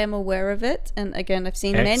 but I am aware of it. And again, I've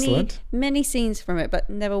seen many scenes from it, but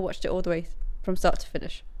never watched it all the way from start to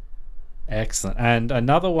finish. Excellent. And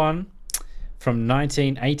another one from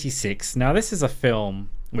 1986. Now, this is a film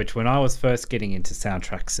which, when I was first getting into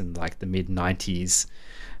soundtracks in like the mid 90s,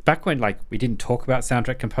 back when like we didn't talk about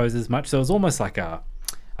soundtrack composers much, so it was almost like a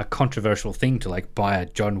controversial thing to like buy a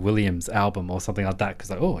John Williams album or something like that, because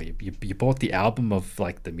like, oh, you bought the album of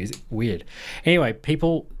like the music. Weird. Anyway,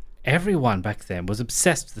 everyone back then was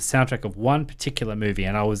obsessed with the soundtrack of one particular movie,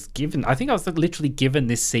 and I think I was literally given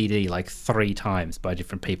this CD like 3 times by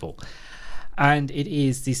different people, and it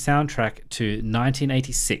is the soundtrack to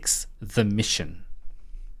 1986 The Mission.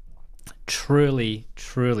 Truly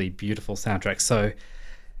beautiful soundtrack. So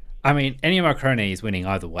I mean, Ennio Morricone is winning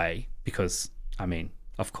either way, because I mean,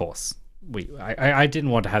 of course, I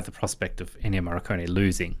didn't want to have the prospect of Ennio Morricone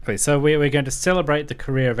losing. So we're going to celebrate the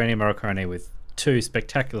career of Ennio Morricone with 2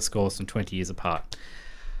 spectacular scores from 20 years apart.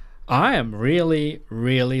 I am really,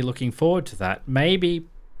 really looking forward to that. Maybe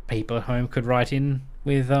people at home could write in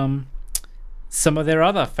with some of their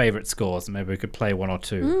other favourite scores. Maybe we could play 1 or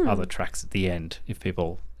 2 other tracks at the end if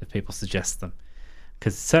people suggest them,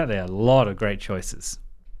 because certainly a lot of great choices.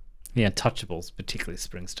 The Untouchables particularly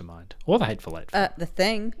springs to mind, or The Hateful Eight. The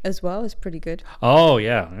Thing as well is pretty good. Oh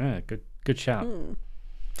yeah, good shout.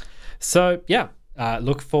 So, yeah,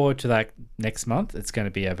 look forward to that next month. It's going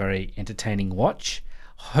to be a very entertaining watch.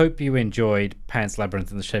 Hope you enjoyed Pan's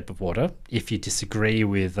Labyrinth in the Shape of Water. If you disagree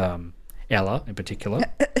with Ella in particular,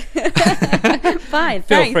 Fine.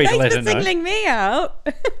 Feel free to let her Thanks know. for singling me out.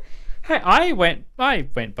 Hey, I went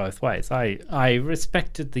both ways. I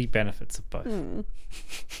respected the benefits of both.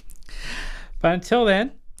 But until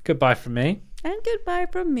then, goodbye from me. And goodbye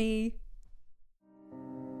from me.